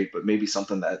hidden trait, but maybe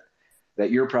something that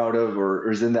you're proud of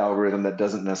or is in the algorithm that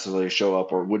doesn't necessarily show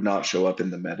up or would not show up in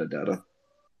the metadata?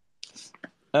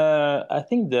 I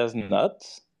think there's not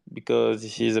because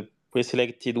this is a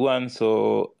pre-selected one,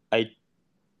 so I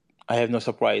have no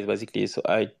surprise basically. So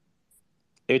I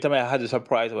every time I had a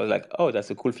surprise, I was like, oh,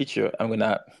 that's a cool feature. I'm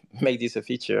gonna make this a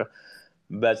feature.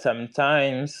 But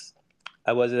sometimes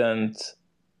I wasn't.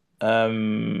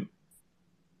 Um,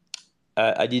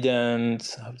 I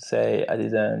didn't. I would say I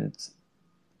didn't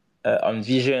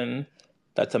envision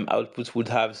that some outputs would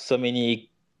have so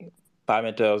many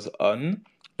parameters on.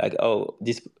 Like, oh,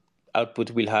 this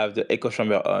output will have the echo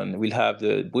chamber on, will have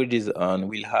the bridges on,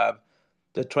 will have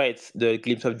the traits, the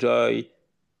glimpse of joy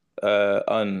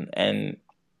on, and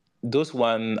those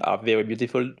one are very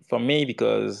beautiful for me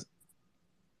because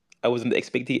I wasn't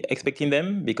expecting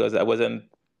them because I wasn't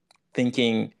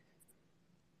thinking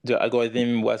the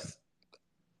algorithm was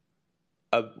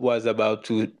about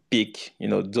to pick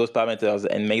those parameters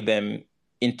and make them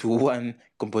into one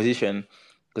composition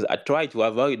because I try to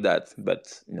avoid that,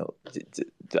 but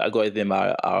the algorithm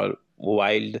are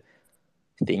wild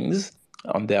things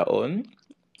on their own,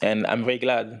 and I'm very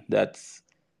glad that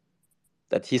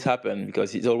this happened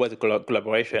because it's always a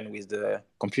collaboration with the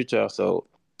computer. So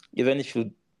even if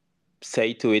you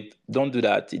say to it, don't do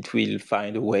that, it will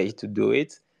find a way to do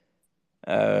it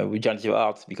with generative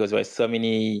art because there's so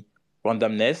many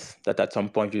randomness that at some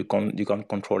point you can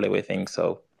control everything.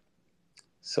 So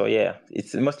yeah,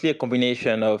 it's mostly a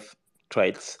combination of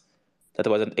traits that I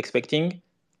wasn't expecting,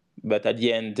 but at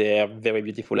the end they are very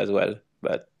beautiful as well.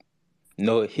 But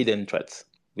no hidden traits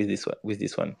with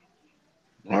this one.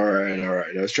 All right, all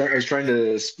right. I was trying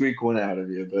to squeak one out of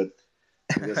you, but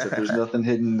I guess if there's nothing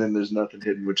hidden, then there's nothing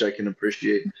hidden, which I can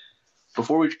appreciate.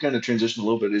 Before we kind of transition a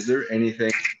little bit, is there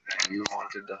anything that you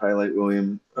wanted to highlight,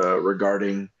 William,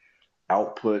 regarding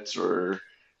outputs or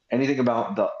anything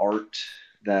about the art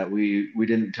that we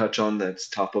didn't touch on that's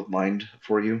top of mind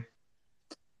for you?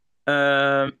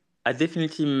 I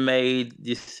definitely made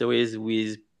this series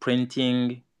with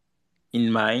printing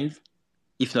in mind,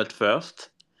 if not first.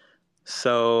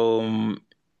 So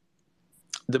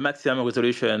the maximum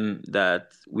resolution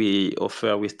that we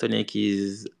offer with Tonic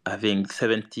is, I think,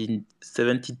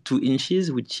 72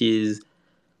 inches, which is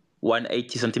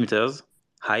 180 centimeters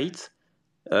height,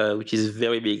 which is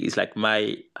very big. It's like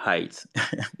my height.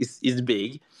 It's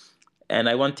big. And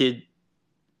I wanted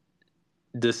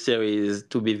the series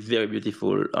to be very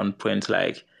beautiful on print,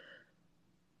 like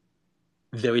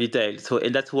very detailed. So,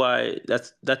 and that's why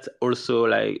that's also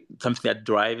like something that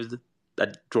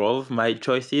drove my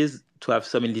choices to have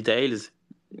so many details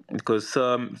because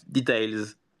some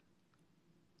details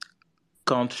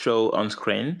can't show on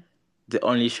screen; they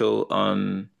only show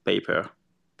on paper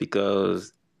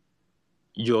because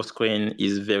your screen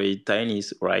is very tiny,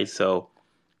 right? So,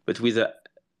 but with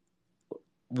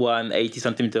 180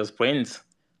 centimeters print,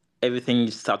 everything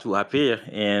start to appear,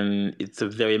 and it's a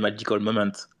very magical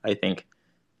moment, I think,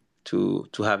 to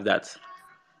have that.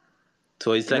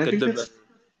 So it's And I like a think double,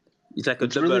 it's like a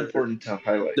that's really important to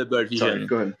highlight. double Sorry, vision.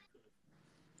 go ahead.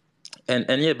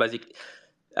 And yeah, basically,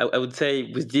 I would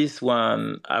say with this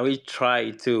one, I will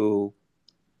try to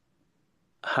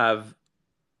have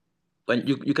when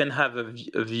you can have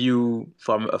a view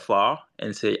from afar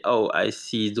and say, oh, I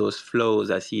see those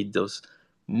flows, I see those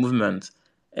movements,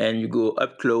 and you go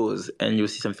up close and you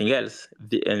see something else.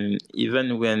 And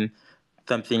even when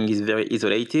something is very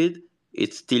isolated,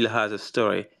 it still has a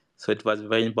story. So it was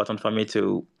very important for me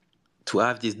to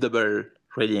have this double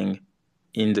reading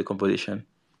in the composition.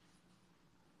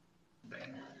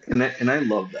 And I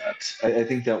love that. I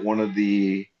think that one of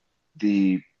the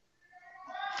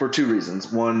for two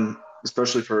reasons. One,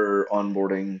 especially for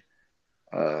onboarding,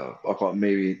 I'll call it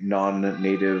maybe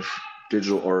non-native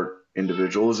digital art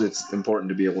individuals, it's important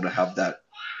to be able to have that,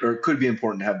 or it could be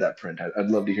important to have that print. I'd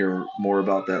love to hear more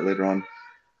about that later on.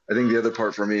 I think the other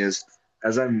part for me is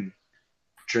as I'm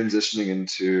transitioning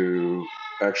into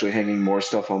actually hanging more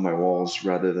stuff on my walls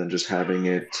rather than just having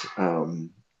it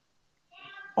on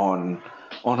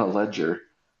a ledger.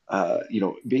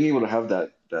 Being able to have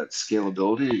that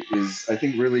scalability is, I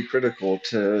think, really critical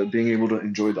to being able to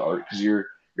enjoy the art because you're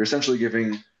essentially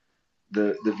giving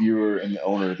the viewer and the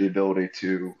owner the ability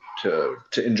to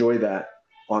enjoy that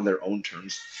on their own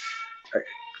terms.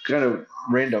 Kind of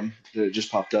random that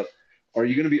just popped up. Are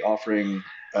you going to be offering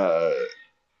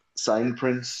signed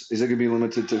prints? Is it going to be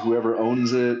limited to whoever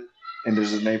owns it and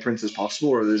there's as many prints as possible,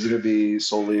 or is it going to be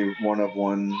solely one of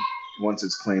one? Once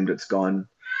it's claimed, it's gone.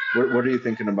 What are you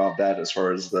thinking about that as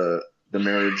far as the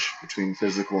marriage between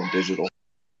physical and digital?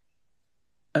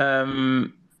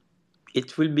 Um,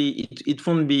 it won't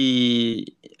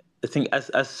be. I think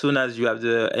as soon as you have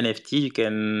the NFT, you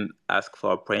can ask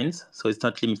for a print. So it's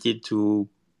not limited to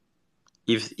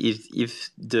if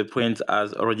the print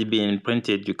has already been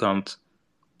printed, you can't.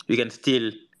 You can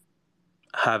still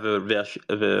have a version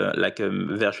like a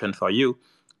version for you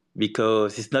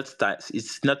because it's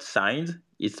not signed.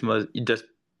 It's just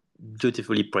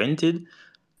beautifully printed.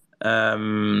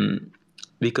 Um,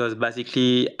 because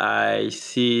basically I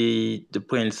see the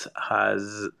prints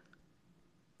has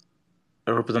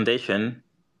a representation,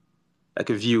 like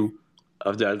a view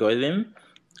of the algorithm.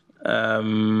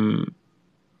 Um,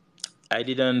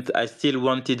 I still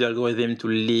wanted the algorithm to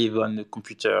live on the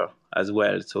computer as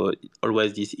well. So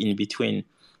always this in between.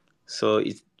 So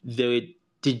it's very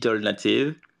digital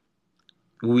native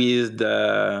with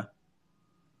the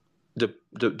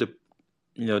the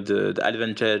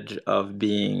advantage of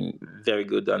being very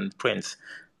good on prints.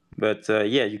 But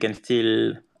yeah, you can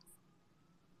still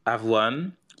have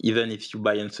one even if you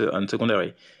buy on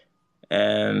secondary.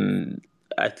 And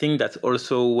I think that's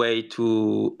also a way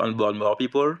to onboard more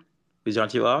people with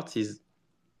generative art is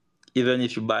even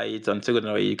if you buy it on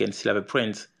secondary, you can still have a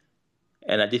print.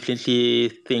 And I definitely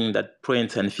think that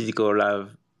print and physical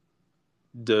have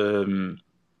the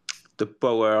the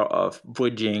power of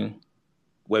bridging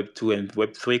Web 2 and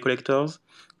Web 3 collectors.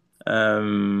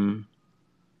 Um,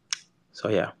 so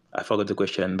yeah, I forgot the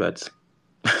question, but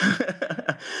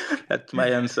that's my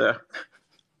answer.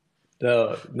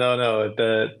 No.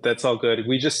 That's all good.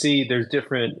 We just see there's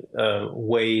different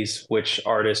ways which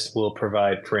artists will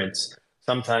provide prints.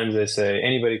 Sometimes they say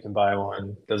anybody can buy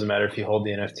one, doesn't matter if you hold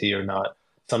the NFT or not.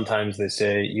 Sometimes they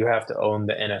say you have to own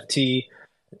the NFT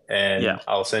Yeah. and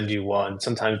I'll send you one.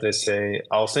 Sometimes they say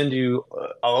I'll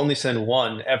only send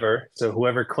one ever. So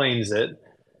whoever claims it,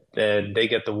 then they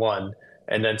get the one.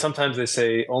 And then sometimes they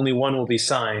say only one will be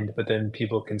signed, but then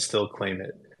people can still claim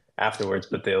it afterwards,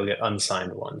 but they'll get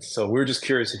unsigned ones. So we're just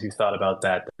curious if you thought about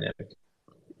that dynamic.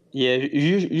 Yeah,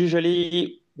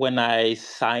 usually when I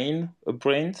sign a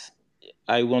print,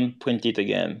 I won't print it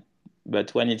again.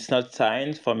 But when it's not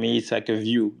signed, for me, it's like a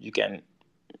view. You can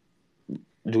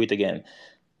do it again.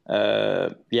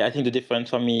 Yeah, I think the difference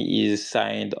for me is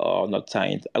signed or not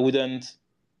signed. I wouldn't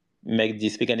make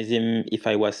this mechanism if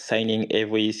I was signing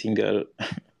every single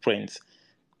print.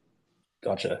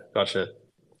 Gotcha.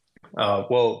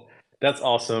 Well, that's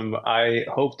awesome. I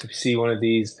hope to see one of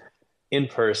these in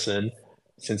person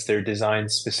since they're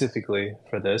designed specifically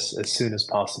for this as soon as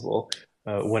possible,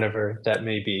 whenever that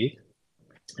may be.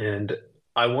 And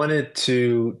I wanted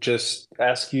to just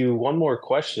ask you one more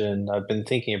question. I've been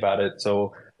thinking about it.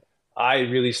 So I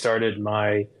really started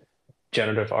my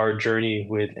generative art journey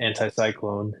with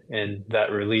Anticyclone and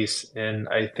that release. And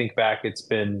I think back, it's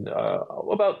been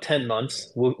about 10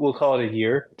 months. We'll call it a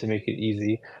year to make it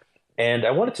easy. And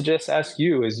I wanted to just ask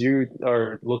you, as you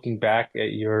are looking back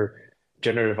at your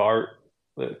generative art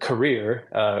career,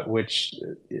 which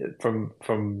from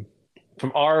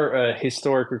our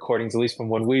historic recordings, at least from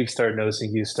when we've started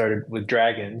noticing, you started with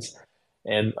dragons,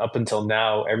 and up until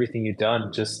now, everything you've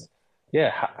done, just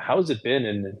yeah, how's it been,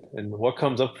 and what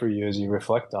comes up for you as you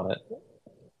reflect on it?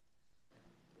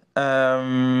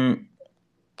 Um,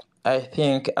 I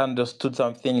think I understood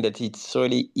something that it's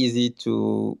really easy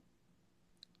to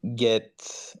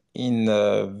get in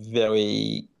a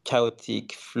very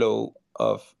chaotic flow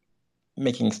of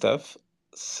making stuff.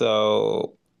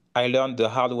 So I learned the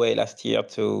hard way last year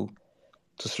to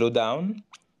slow down,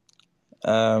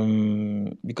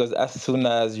 because as soon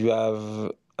as you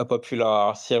have a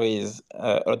popular series,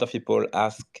 a lot of people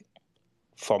ask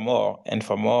for more and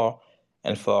for more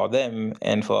and for them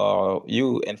and for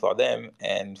you and for them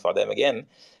again,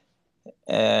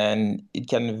 and it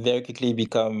can very quickly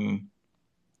become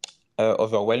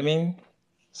overwhelming.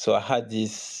 So I had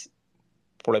this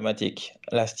problematic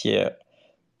last year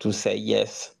to say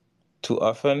yes too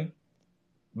often,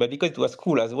 but because it was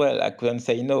cool as well, I couldn't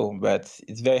say no. But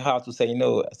it's very hard to say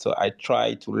no. So I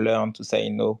try to learn to say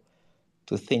no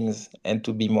to things and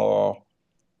to be more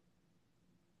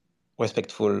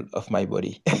respectful of my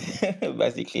body,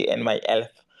 basically, and my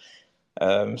health.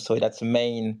 So that's the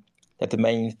main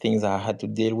things I had to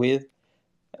deal with.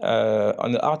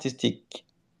 On the artistic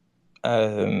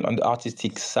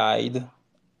side,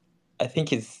 I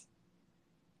think it's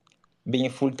being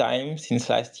full time since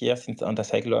last year, since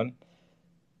Anticyclone,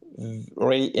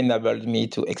 really enabled me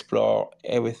to explore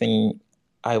everything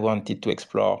I wanted to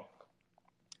explore.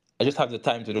 I just have the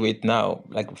time to do it now.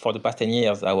 Like for the past 10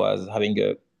 years, I was having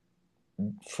a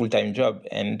full-time job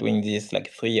and doing this like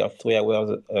 3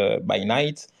 hours by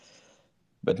night.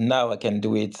 But now I can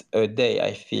do it a day.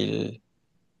 I feel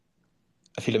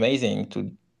amazing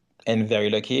and very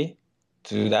lucky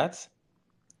to do that.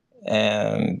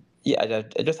 And yeah,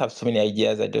 I just have so many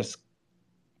ideas. I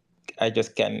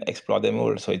just can explore them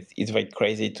all. So it's very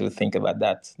crazy to think about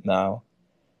that now.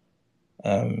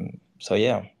 So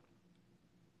yeah.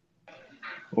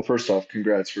 Well, first off,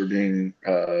 congrats for being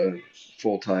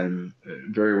full time,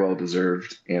 very well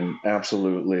deserved, and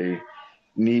absolutely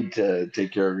need to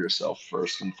take care of yourself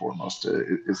first and foremost.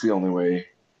 It's the only way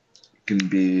you can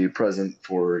be present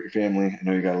for your family. I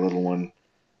know you got a little one,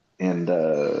 and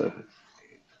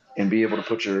be able to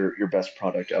put your best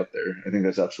product out there. I think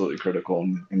that's absolutely critical.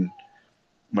 And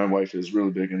my wife is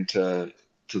really big into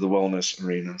the wellness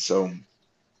arena, so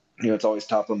it's always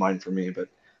top of mind for me. But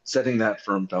setting that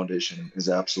firm foundation is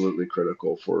absolutely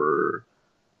critical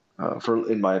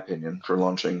in my opinion, for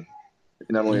launching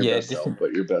not only your Yeah, best self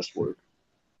but your best work.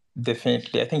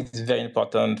 definitely. I think it's very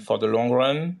important for the long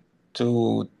run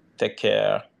to take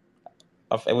care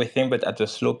of everything, but at a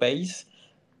slow pace,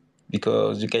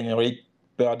 because you can really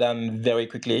burn down very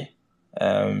quickly.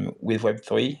 With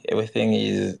Web3, everything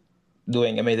is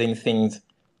doing amazing things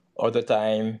all the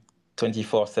time,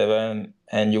 24/7,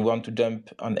 and you want to jump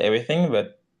on everything,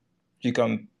 but you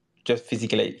can't just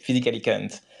physically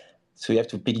can't. So you have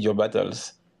to pick your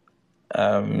battles.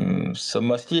 So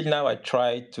mostly now I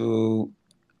try to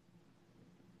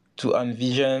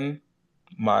envision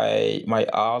my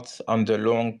art on the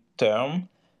long term,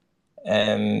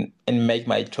 and make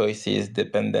my choices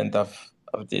dependent of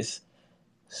this.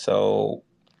 So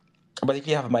I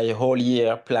basically have my whole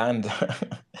year planned,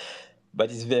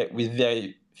 but it's with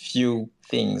very few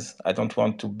things. I don't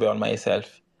want to burn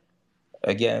myself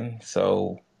again.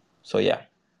 So yeah.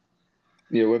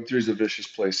 Yeah, Web3 is a vicious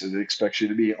place. It expects you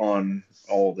to be on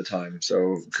all the time.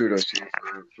 So kudos to you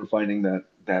for finding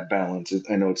that balance.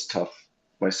 I know it's tough,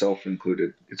 myself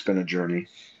included. It's been a journey.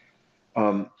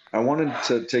 I wanted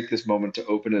to take this moment to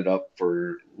open it up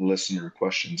for listener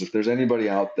questions. If there's anybody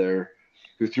out there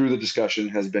who, through the discussion,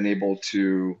 has been able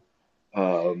to,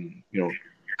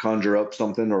 conjure up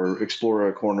something or explore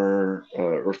a corner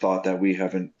or thought that we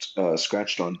haven't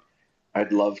scratched on,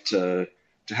 I'd love to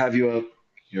have you up.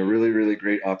 Really, really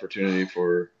great opportunity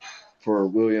for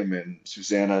William and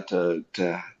Susanna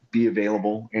to be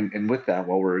available. And with that,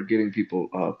 while we're getting people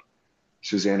up,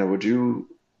 Susanna, would you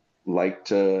like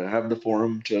to have the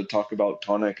forum to talk about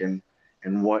Tonic and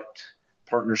what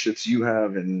partnerships you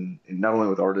have, and not only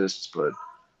with artists but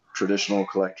traditional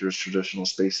collectors, traditional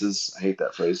spaces? I hate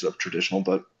that phrase of traditional,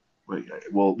 but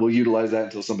we'll utilize that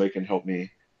until somebody can help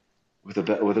me with a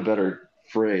better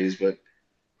phrase. But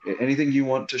anything you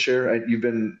want to share? You've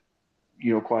been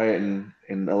quiet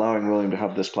and allowing William to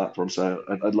have this platform, so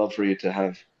I'd love for you to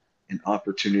have an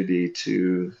opportunity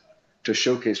to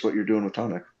showcase what you're doing with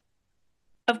Tonic.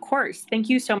 Of course. Thank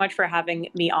you so much for having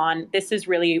me on. This is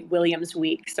really William's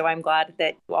week, so I'm glad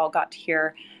that you all got to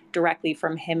hear directly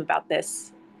from him about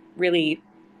this really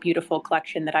beautiful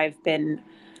collection that I've been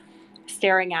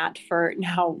staring at for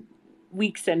now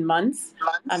weeks and months.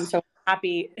 I'm so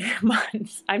happy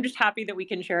months. I'm just happy that we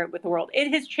can share it with the world.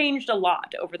 It has changed a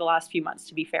lot over the last few months,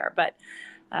 to be fair, but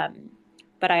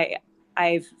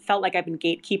I've felt like I've been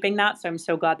gatekeeping that. So I'm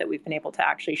so glad that we've been able to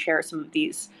actually share some of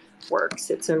these works.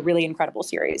 It's a really incredible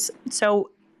series. So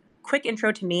quick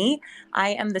intro to me. I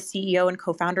am the CEO and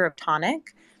co-founder of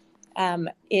Tonic.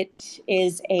 It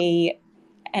is a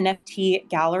NFT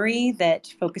gallery that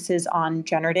focuses on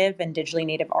generative and digitally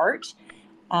native art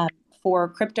for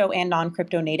crypto and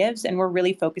non-crypto natives. And we're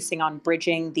really focusing on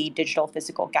bridging the digital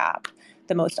physical gap.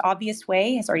 The most obvious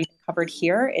way has already been covered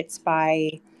here. It's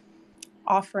by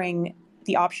offering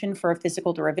the option for a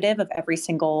physical derivative of every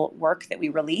single work that we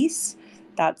release.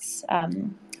 That's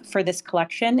for this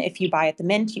collection. If you buy at the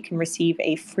Mint, you can receive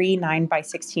a free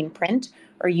 9x16 print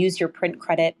or use your print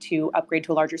credit to upgrade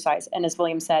to a larger size. And as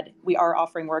William said, we are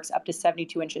offering works up to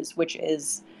 72 inches, which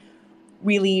is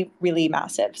really, really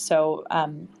massive. So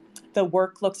the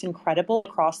work looks incredible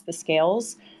across the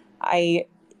scales.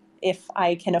 If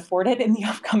I can afford it in the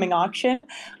upcoming auction,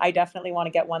 I definitely want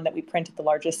to get one that we print at the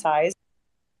largest size.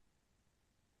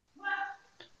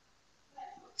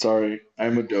 Sorry,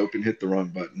 I'm a dope and hit the wrong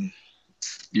button.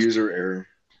 User error.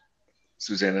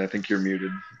 Susanna, I think you're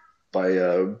muted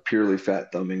by purely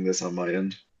fat thumbing this on my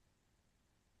end.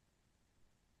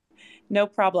 No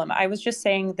problem. I was just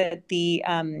saying that the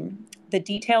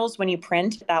details when you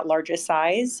print that largest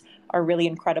size are really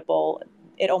incredible.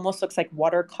 It almost looks like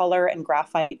watercolor and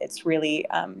graphite. It's really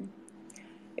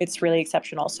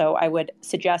exceptional. So I would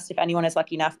suggest if anyone is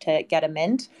lucky enough to get a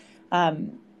Mint,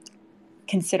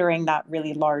 considering that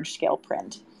really large scale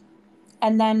print.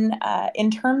 And then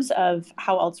in terms of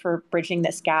how else we're bridging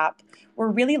this gap, we're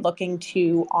really looking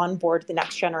to onboard the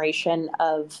next generation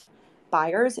of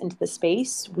buyers into the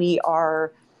space. We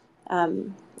are,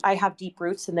 I have deep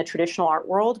roots in the traditional art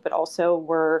world, but also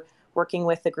we're working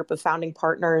with a group of founding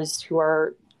partners who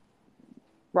are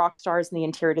rock stars in the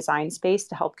interior design space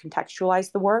to help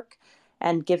contextualize the work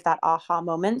and give that aha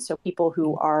moment. So people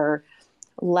who are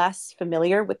less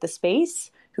familiar with the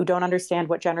space, who don't understand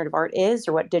what generative art is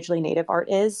or what digitally native art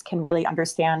is, can really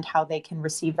understand how they can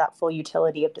receive that full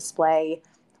utility of display,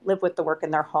 live with the work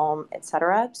in their home,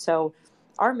 etc. So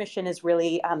our mission is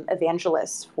really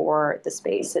evangelists for the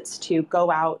space. It's to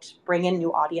go out, bring in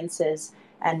new audiences,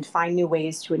 and find new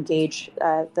ways to engage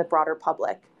the broader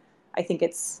public. I think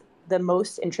it's the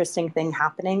most interesting thing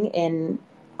happening in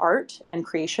art and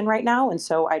creation right now. And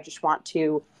so I just want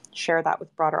to share that with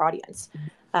the broader audience.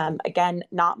 Again,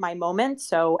 not my moment,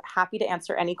 so happy to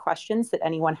answer any questions that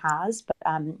anyone has, but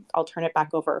I'll turn it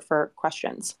back over for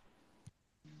questions.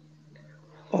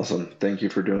 Awesome. Thank you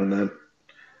for doing that.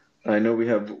 I know we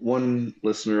have one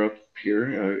listener up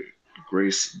here,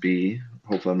 Grace B.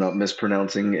 Hopefully I'm not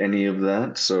mispronouncing any of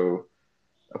that, so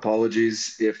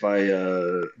apologies if I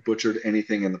butchered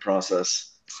anything in the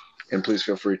process, and please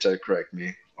feel free to correct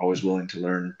me. Always willing to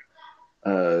learn.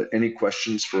 Any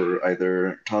questions for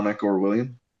either Tonic or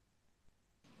William?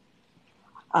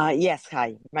 Yes,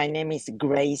 hi. My name is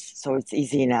Grace, so it's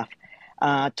easy enough.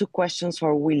 Two questions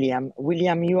for William.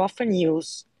 William, you often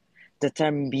use the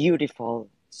term beautiful.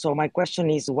 So my question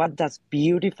is, what does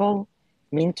beautiful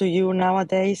mean to you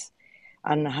nowadays?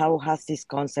 And how has this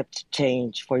concept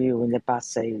changed for you in the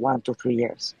past, say, 1 to 3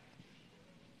 years?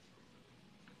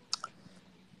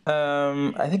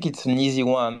 I think it's an easy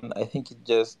one. I think it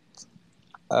just,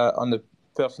 on the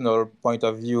personal point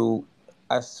of view,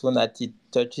 as soon as it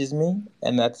touches me,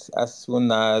 and that's as soon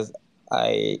as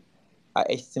I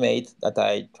estimate that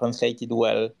I translated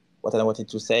well what I wanted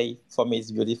to say, for me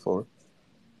it's beautiful.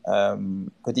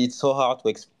 But it's so hard to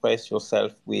express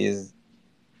yourself with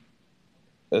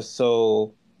a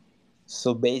so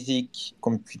basic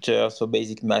computer, so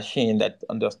basic machine that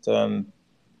understand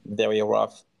very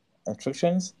rough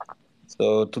instructions.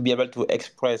 So to be able to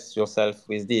express yourself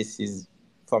with this is,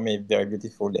 for me, very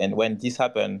beautiful. And when this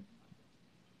happened,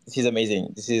 this is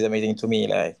amazing. This is amazing to me.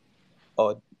 Like,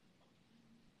 oh,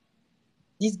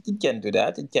 it can do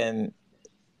that. It can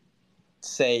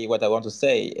say what I want to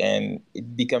say, and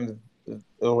it becomes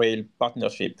a real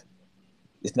partnership.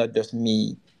 It's not just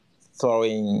me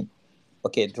throwing,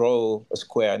 okay, draw a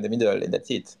square in the middle, and that's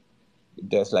it.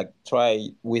 Just like try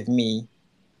with me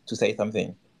to say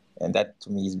something, and that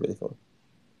to me is beautiful.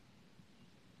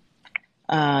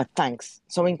 Thanks.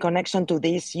 So in connection to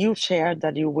this, you shared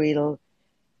that you will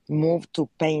move to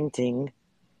painting.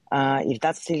 If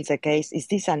that's still the case, is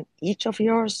this an itch of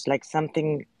yours, like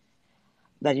something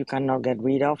that you cannot get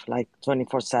rid of, like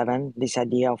 24/7, this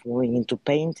idea of moving into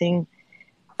painting?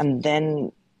 And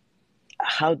then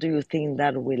how do you think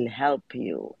that will help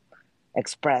you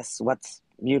express what's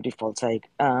beautiful, say,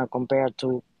 compared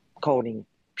to coding,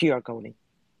 pure coding?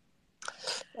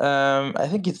 I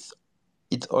think it's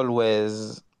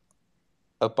always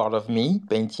a part of me,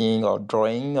 painting or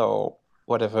drawing or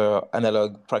whatever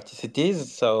analog practice it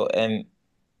is. So, and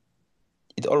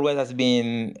it always has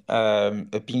been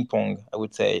a ping pong. I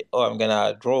would say, oh, I'm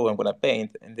gonna draw, I'm gonna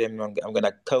paint, and then I'm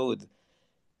gonna code.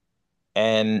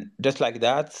 And just like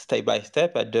that, step by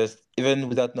step, I just, even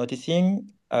without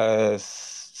noticing,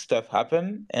 stuff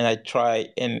happen, and I try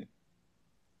and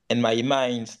my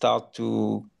mind start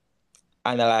to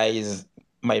analyze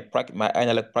my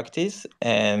analog practice,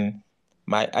 and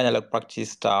my analog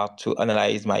practice start to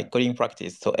analyze my coding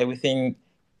practice. So everything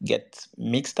gets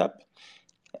mixed up.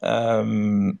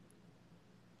 But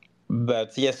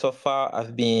yes, so far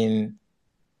I've been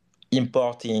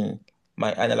importing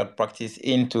my analog practice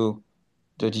into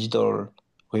the digital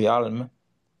realm.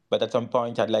 But at some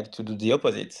point, I'd like to do the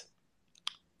opposite.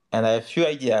 And I have a few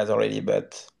ideas already,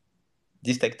 but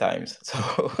this takes time.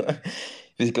 So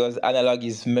because analog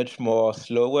is much more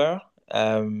slower.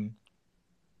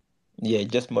 Yeah,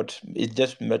 it's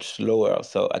just much slower.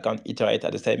 So I can't iterate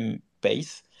at the same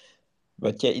pace.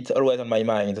 But yeah, it's always on my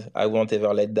mind. I won't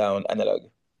ever let down analog.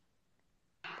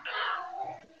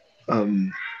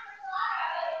 Um,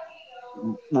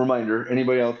 Reminder,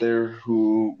 anybody out there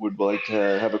who would like to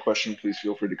have a question, please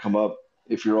feel free to come up.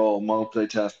 If you're all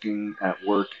multitasking at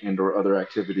work and or other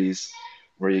activities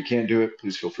where you can't do it,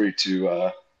 please feel free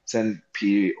to send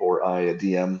P or I a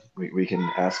DM. We can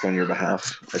ask on your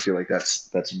behalf. I feel like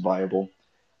that's viable.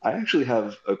 I actually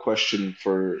have a question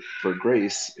for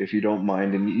Grace, if you don't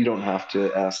mind, and you don't have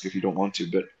to ask if you don't want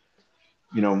to, but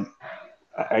you know,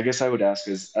 I guess I would ask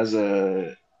is as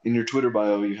a in your Twitter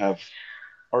bio you have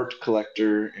art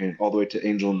collector and all the way to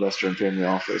angel investor and family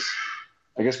office.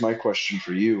 I guess my question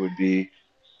for you would be,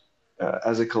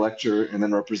 as a collector and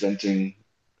then representing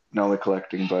not only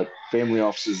collecting but family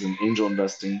offices and angel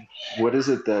investing, what is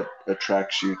it that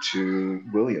attracts you to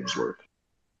William's work?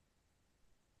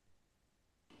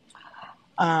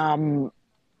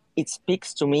 It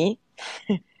speaks to me.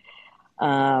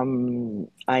 I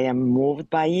am moved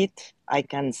by it. I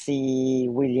can see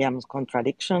William's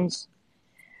contradictions,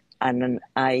 and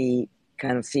I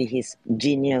can see his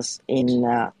genius in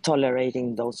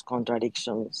tolerating those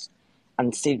contradictions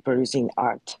and still producing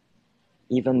art,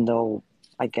 even though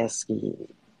I guess he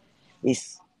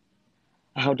is,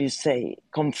 how do you say,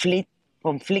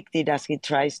 conflicted as he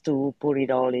tries to put it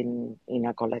all in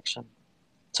a collection.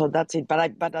 So that's it. But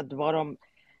at the bottom,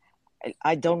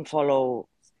 I don't follow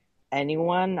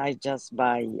anyone. I just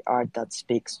buy art that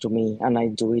speaks to me, and I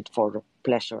do it for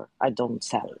pleasure. I don't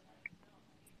sell.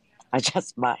 I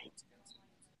just buy.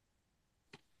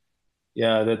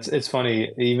 Yeah, it's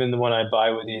funny. Even when I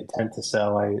buy with the intent to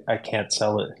sell, I can't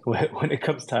sell it when it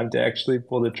comes time to actually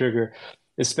pull the trigger,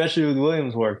 especially with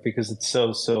William's work because it's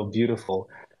so beautiful.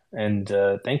 And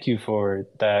thank you for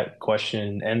that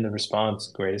question and the response,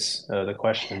 Grace. The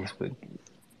questions, but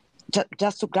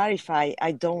Just to clarify,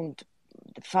 I don't.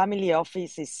 The family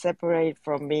office is separate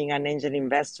from being an angel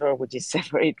investor, which is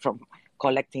separate from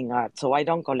collecting art. So I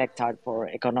don't collect art for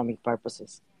economic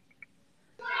purposes.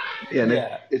 Yeah, and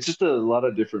yeah, it's just a lot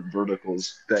of different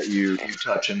verticals that you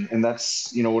touch, and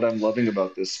that's what I'm loving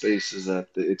about this space is that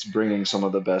it's bringing some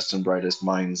of the best and brightest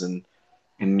minds, and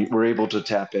we're able to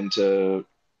tap into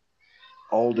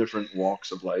all different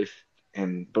walks of life.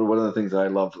 And but one of the things that I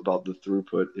love about the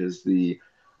throughput is the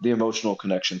emotional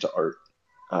connection to art.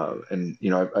 And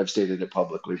I've stated it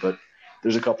publicly, but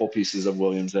there's a couple pieces of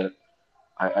Williams that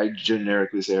I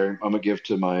generically say I'm gonna give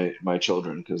to my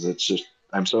children because it's just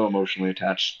I'm so emotionally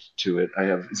attached to it. I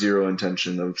have zero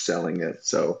intention of selling it.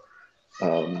 So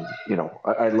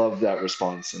I love that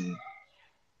response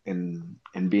and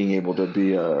being able to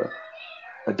be a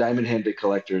diamond-handed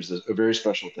collector is a very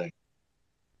special thing.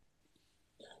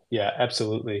 yeah,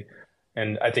 absolutely.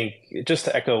 And I think just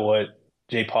to echo what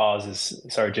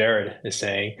Jared is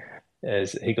saying,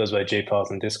 as he goes by J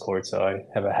Pause in Discord, so I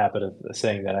have a habit of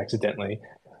saying that accidentally.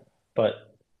 But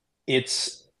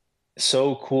it's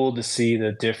so cool to see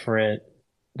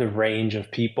the range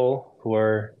of people who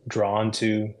are drawn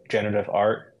to generative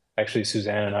art. Actually,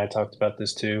 Suzanne and I talked about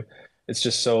this too. It's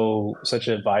just such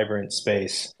a vibrant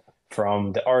space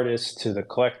from the artists to the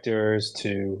collectors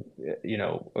to,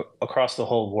 across the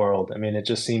whole world. I mean, it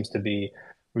just seems to be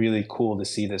really cool to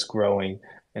see this growing.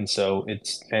 And so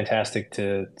it's fantastic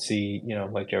to see,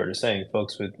 like Jared was saying,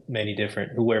 folks who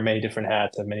wear many different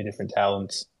hats, have many different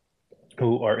talents,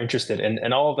 who are interested,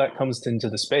 and all of that comes into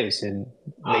the space and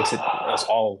makes us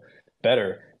all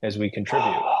better as we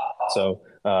contribute. So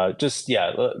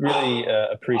Really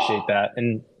appreciate that.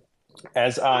 And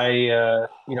as I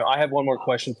have one more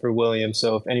question for William.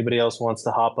 So if anybody else wants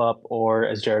to hop up, or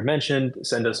as Jared mentioned,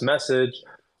 send us a message,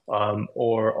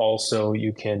 or also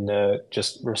you can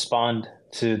just respond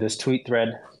to this tweet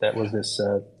thread that was this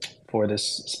for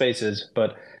this Spaces.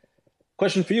 But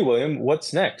question for you, William,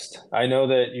 what's next? I know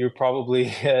that you're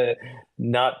probably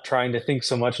not trying to think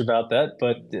so much about that,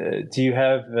 but do you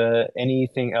have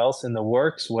anything else in the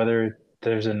works, whether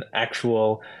there's an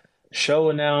actual show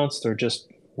announced or just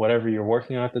whatever you're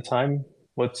working on at the time?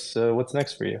 What's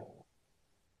next for you?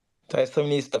 There's so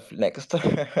many stuff next,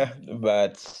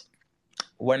 but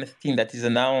one thing that is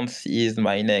announced is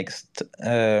my next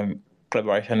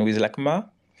collaboration with LACMA.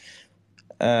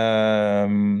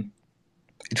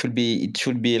 It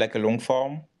should be like a long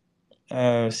form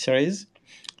series.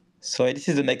 So this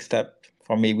is the next step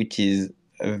for me, which is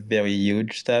a very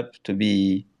huge step to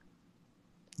be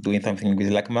doing something with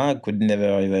LACMA. I could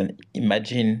never even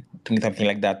imagine doing something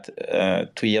like that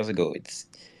 2 years ago. It's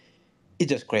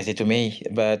just crazy to me.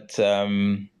 But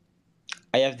I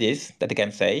have this that I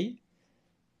can say,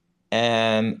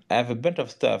 and I have a bunch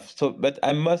of stuff. So, but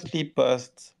I mostly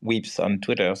post whips on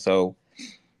Twitter, so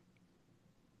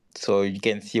you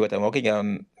can see what I'm working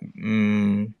on.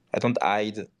 I don't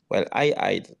hide. Well, I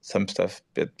hide some stuff,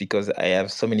 but because I have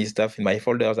so many stuff in my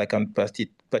folders, I can't put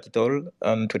it all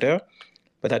on Twitter.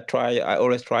 But I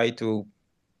always try to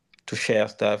share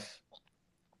stuff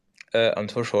on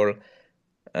social.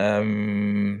 But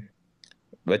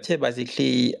yeah,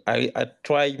 basically, I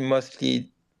try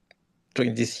mostly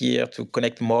during this year to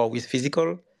connect more with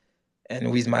physical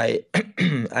and with my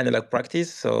analog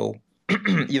practice. So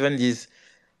even this,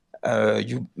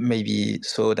 you maybe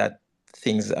saw that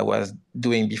things I was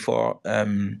doing before,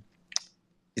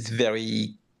 it's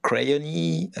very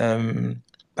crayony,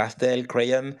 pastel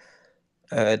crayon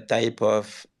type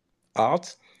of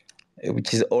art,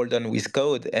 which is all done with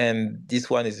code. And this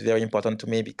one is very important to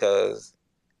me because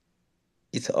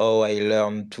it's how I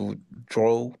learned to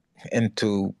draw and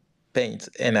to paint.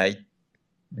 And I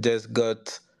just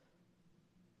got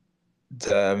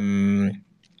the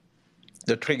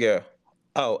trigger.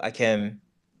 Oh, I can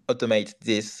automate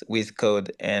this with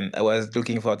code. And I was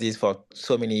looking for this for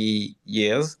so many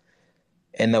years.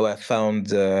 And now I found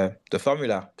the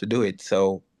formula to do it.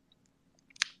 So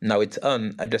now it's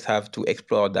on. I just have to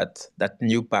explore that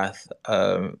new path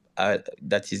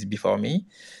that is before me.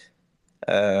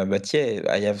 But yeah,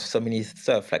 I have so many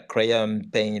stuff like crayon,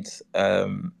 paint,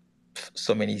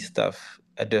 so many stuff.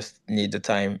 I just need the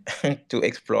time to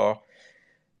explore.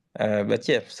 But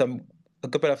yeah, a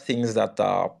couple of things that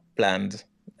are planned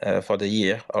for the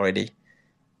year already.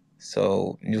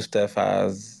 So new stuff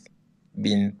has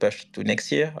been pushed to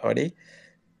next year already.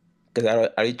 Because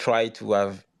I try to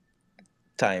have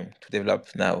time to develop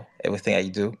now everything I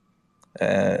do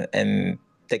and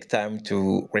take time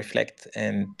to reflect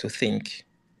and to think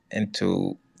and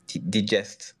to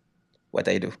digest what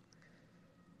I do.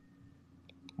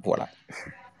 Voila.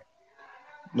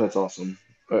 That's awesome.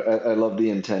 I love the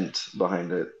intent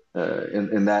behind it,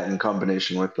 and that in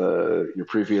combination with your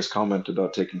previous comment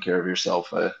about taking care of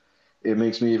yourself, it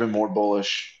makes me even more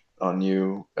bullish on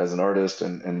you as an artist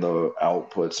and the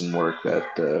outputs and work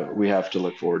that we have to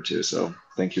look forward to. So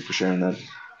thank you for sharing that.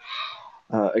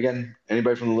 Again,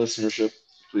 anybody from the listenership,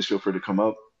 please feel free to come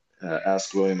up,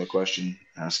 ask William a question,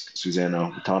 ask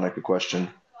Susanna Tonic a question.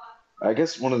 I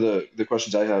guess one of the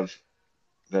questions I have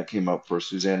that came up for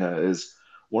Susanna is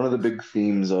one of the big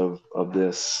themes of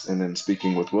this, and then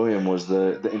speaking with William, was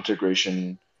the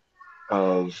integration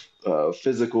of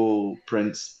physical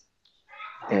prints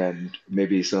and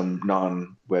maybe some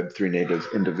non Web3 native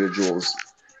individuals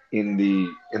in the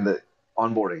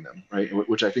onboarding them, right?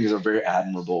 Which I think is a very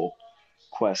admirable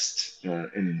quest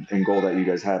and goal that you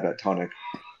guys have at Tonic.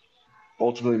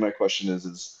 Ultimately, my question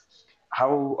is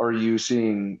how are you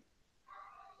seeing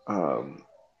um,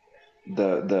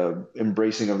 the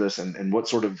embracing of this, and what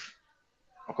sort of,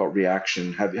 I'll call it,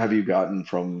 reaction have you gotten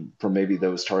from maybe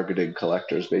those targeted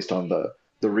collectors based on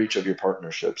the reach of your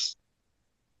partnerships?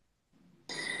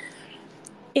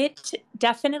 It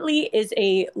definitely is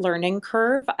a learning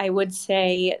curve. I would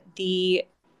say the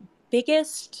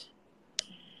biggest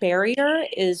barrier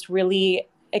is really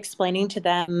explaining to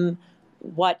them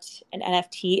what an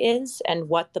NFT is and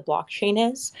what the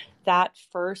blockchain is. That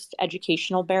first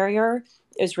educational barrier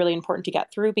is really important to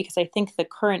get through because I think the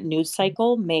current news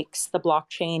cycle makes the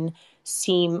blockchain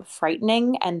seem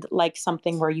frightening and like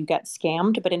something where you get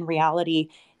scammed, but in reality,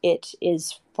 it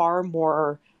is far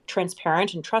more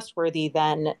transparent and trustworthy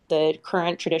than the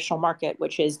current traditional market,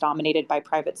 which is dominated by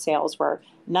private sales where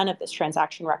none of this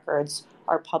transaction records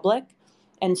are public.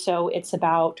 And so it's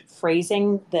about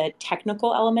phrasing the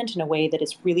technical element in a way that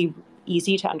is really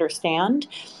easy to understand.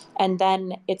 And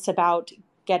then it's about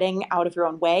getting out of your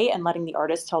own way and letting the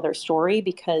artist tell their story,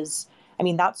 because I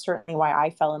mean, that's certainly why I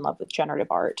fell in love with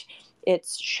generative art.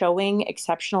 It's showing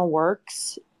exceptional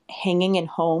works hanging in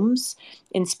homes,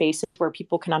 in spaces where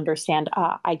people can understand,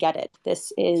 I get it.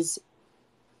 This is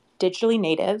digitally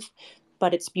native,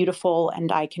 but it's beautiful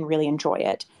and I can really enjoy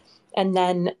it. And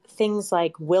then things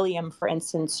like William, for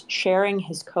instance, sharing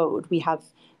his code. We have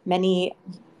many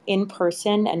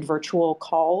in-person and virtual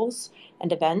calls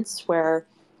and events where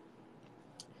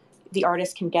the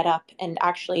artist can get up and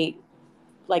actually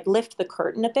like lift the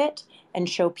curtain a bit and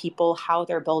show people how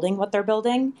they're building what they're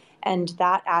building. And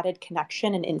that added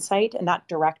connection and insight and that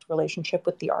direct relationship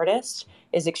with the artist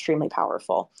is extremely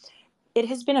powerful. It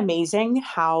has been amazing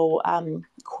how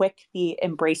quick the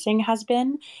embracing has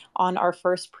been. On our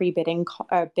first pre-bidding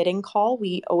bidding call,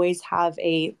 we always have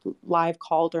a live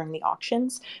call during the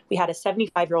auctions. We had a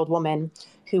 75-year-old woman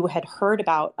who had heard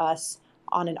about us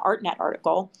on an ArtNet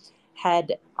article,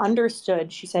 had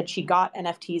understood, she said she got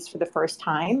NFTs for the first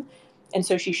time. And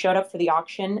so she showed up for the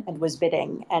auction and was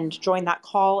bidding and joined that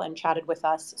call and chatted with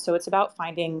us. So it's about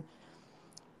finding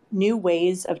new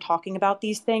ways of talking about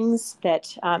these things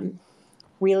that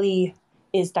really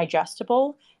is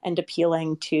digestible and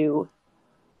appealing to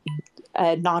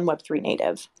a non-Web3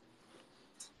 native.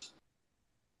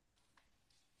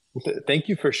 Thank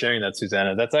you for sharing that,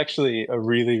 Susanna. That's actually a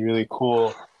really, really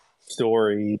cool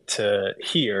story to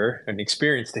hear, an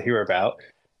experience to hear about,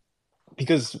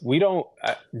 because we don't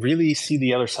really see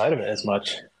the other side of it as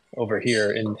much over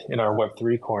here in our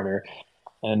Web3 corner.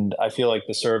 And I feel like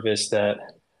the service that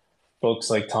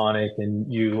folks like Tonic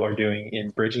and you are doing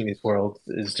in bridging these worlds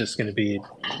is just going to be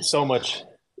so much,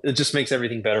 it just makes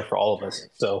everything better for all of us.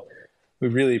 So we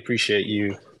really appreciate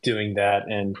you doing that,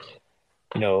 and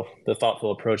the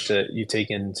thoughtful approach that you've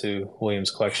taken to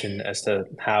William's collection as to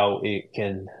how it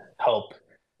can help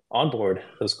onboard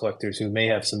those collectors who may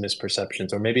have some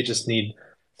misperceptions or maybe just need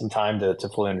some time to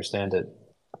fully understand it.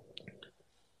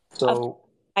 So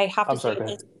I have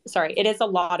to say, it is a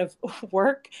lot of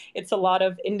work. It's a lot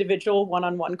of individual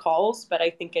one-on-one calls, but I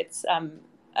think it's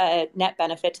a net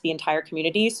benefit to the entire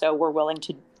community. So we're willing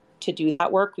to do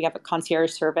that work. We have a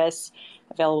concierge service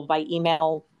available by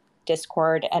email,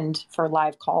 Discord, and for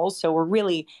live calls. So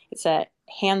it's a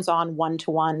hands-on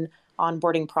one-to-one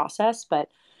onboarding process, but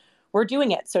we're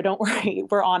doing it. So don't worry,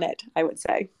 we're on it, I would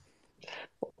say.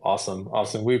 Awesome.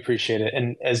 We appreciate it.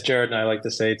 And as Jared and I like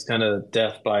to say, it's kind of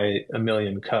death by a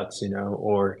million cuts,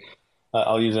 or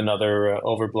I'll use another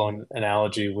overblown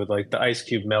analogy with like the ice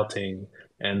cube melting,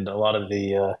 and a lot of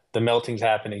the melting's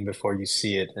happening before you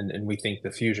see it. And we think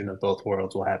the fusion of both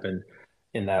worlds will happen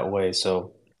in that way.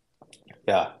 So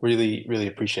yeah, really, really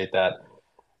appreciate that.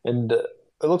 And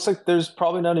it looks like there's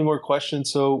probably not any more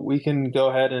questions, so we can go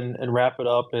ahead and wrap it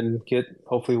up and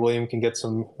hopefully William can get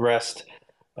some rest.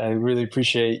 I really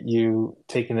appreciate you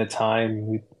taking the time.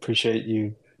 We appreciate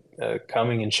you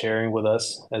coming and sharing with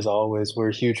us. As always,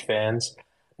 we're huge fans.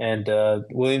 And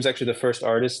William's actually the first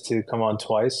artist to come on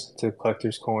twice to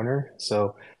Collector's Corner.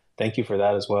 So thank you for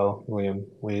that as well, William.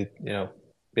 We're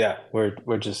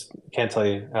just can't tell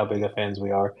you how big of fans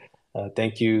we are.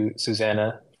 Thank you,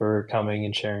 Susanna, for coming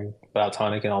and sharing about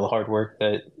Tonic and all the hard work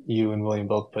that you and William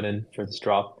both put in for this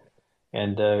drop.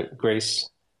 And Grace,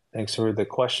 thanks for the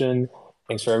question.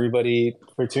 Thanks for everybody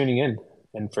for tuning in,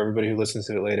 and for everybody who listens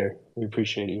to it later. We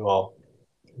appreciate you all.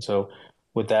 So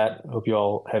with that, I hope you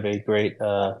all have a great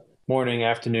morning,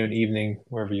 afternoon, evening,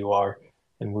 wherever you are,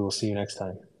 and we will see you next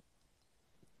time.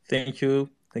 Thank you.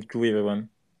 Thank you, everyone.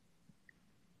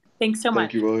 Thanks so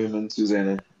much. Thank you, William and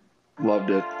Susanna.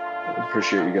 Loved it.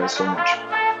 Appreciate you guys so much.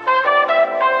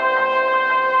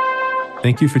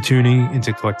 Thank you for tuning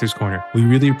into Collector's Corner. We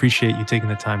really appreciate you taking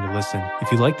the time to listen.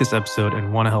 If you like this episode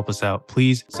and want to help us out,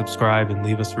 please subscribe and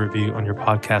leave us a review on your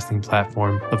podcasting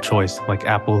platform of choice, like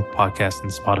Apple Podcasts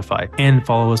and Spotify, and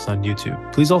follow us on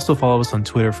YouTube. Please also follow us on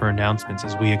Twitter for announcements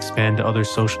as we expand to other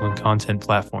social and content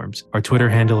platforms. Our Twitter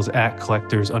handle is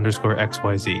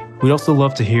 @collectors_XYZ. We'd also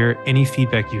love to hear any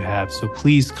feedback you have, so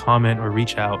please comment or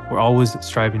reach out. We're always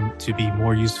striving to be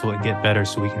more useful and get better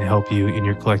so we can help you in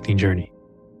your collecting journey.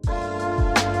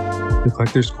 The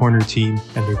Collector's Corner team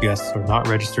and their guests are not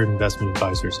registered investment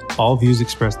advisors. All views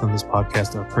expressed on this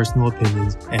podcast are personal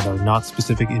opinions and are not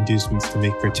specific inducements to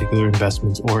make particular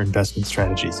investments or investment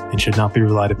strategies, and should not be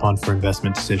relied upon for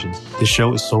investment decisions. This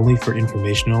show is solely for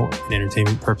informational and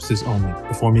entertainment purposes only.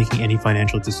 Before making any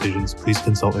financial decisions, please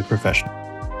consult a professional.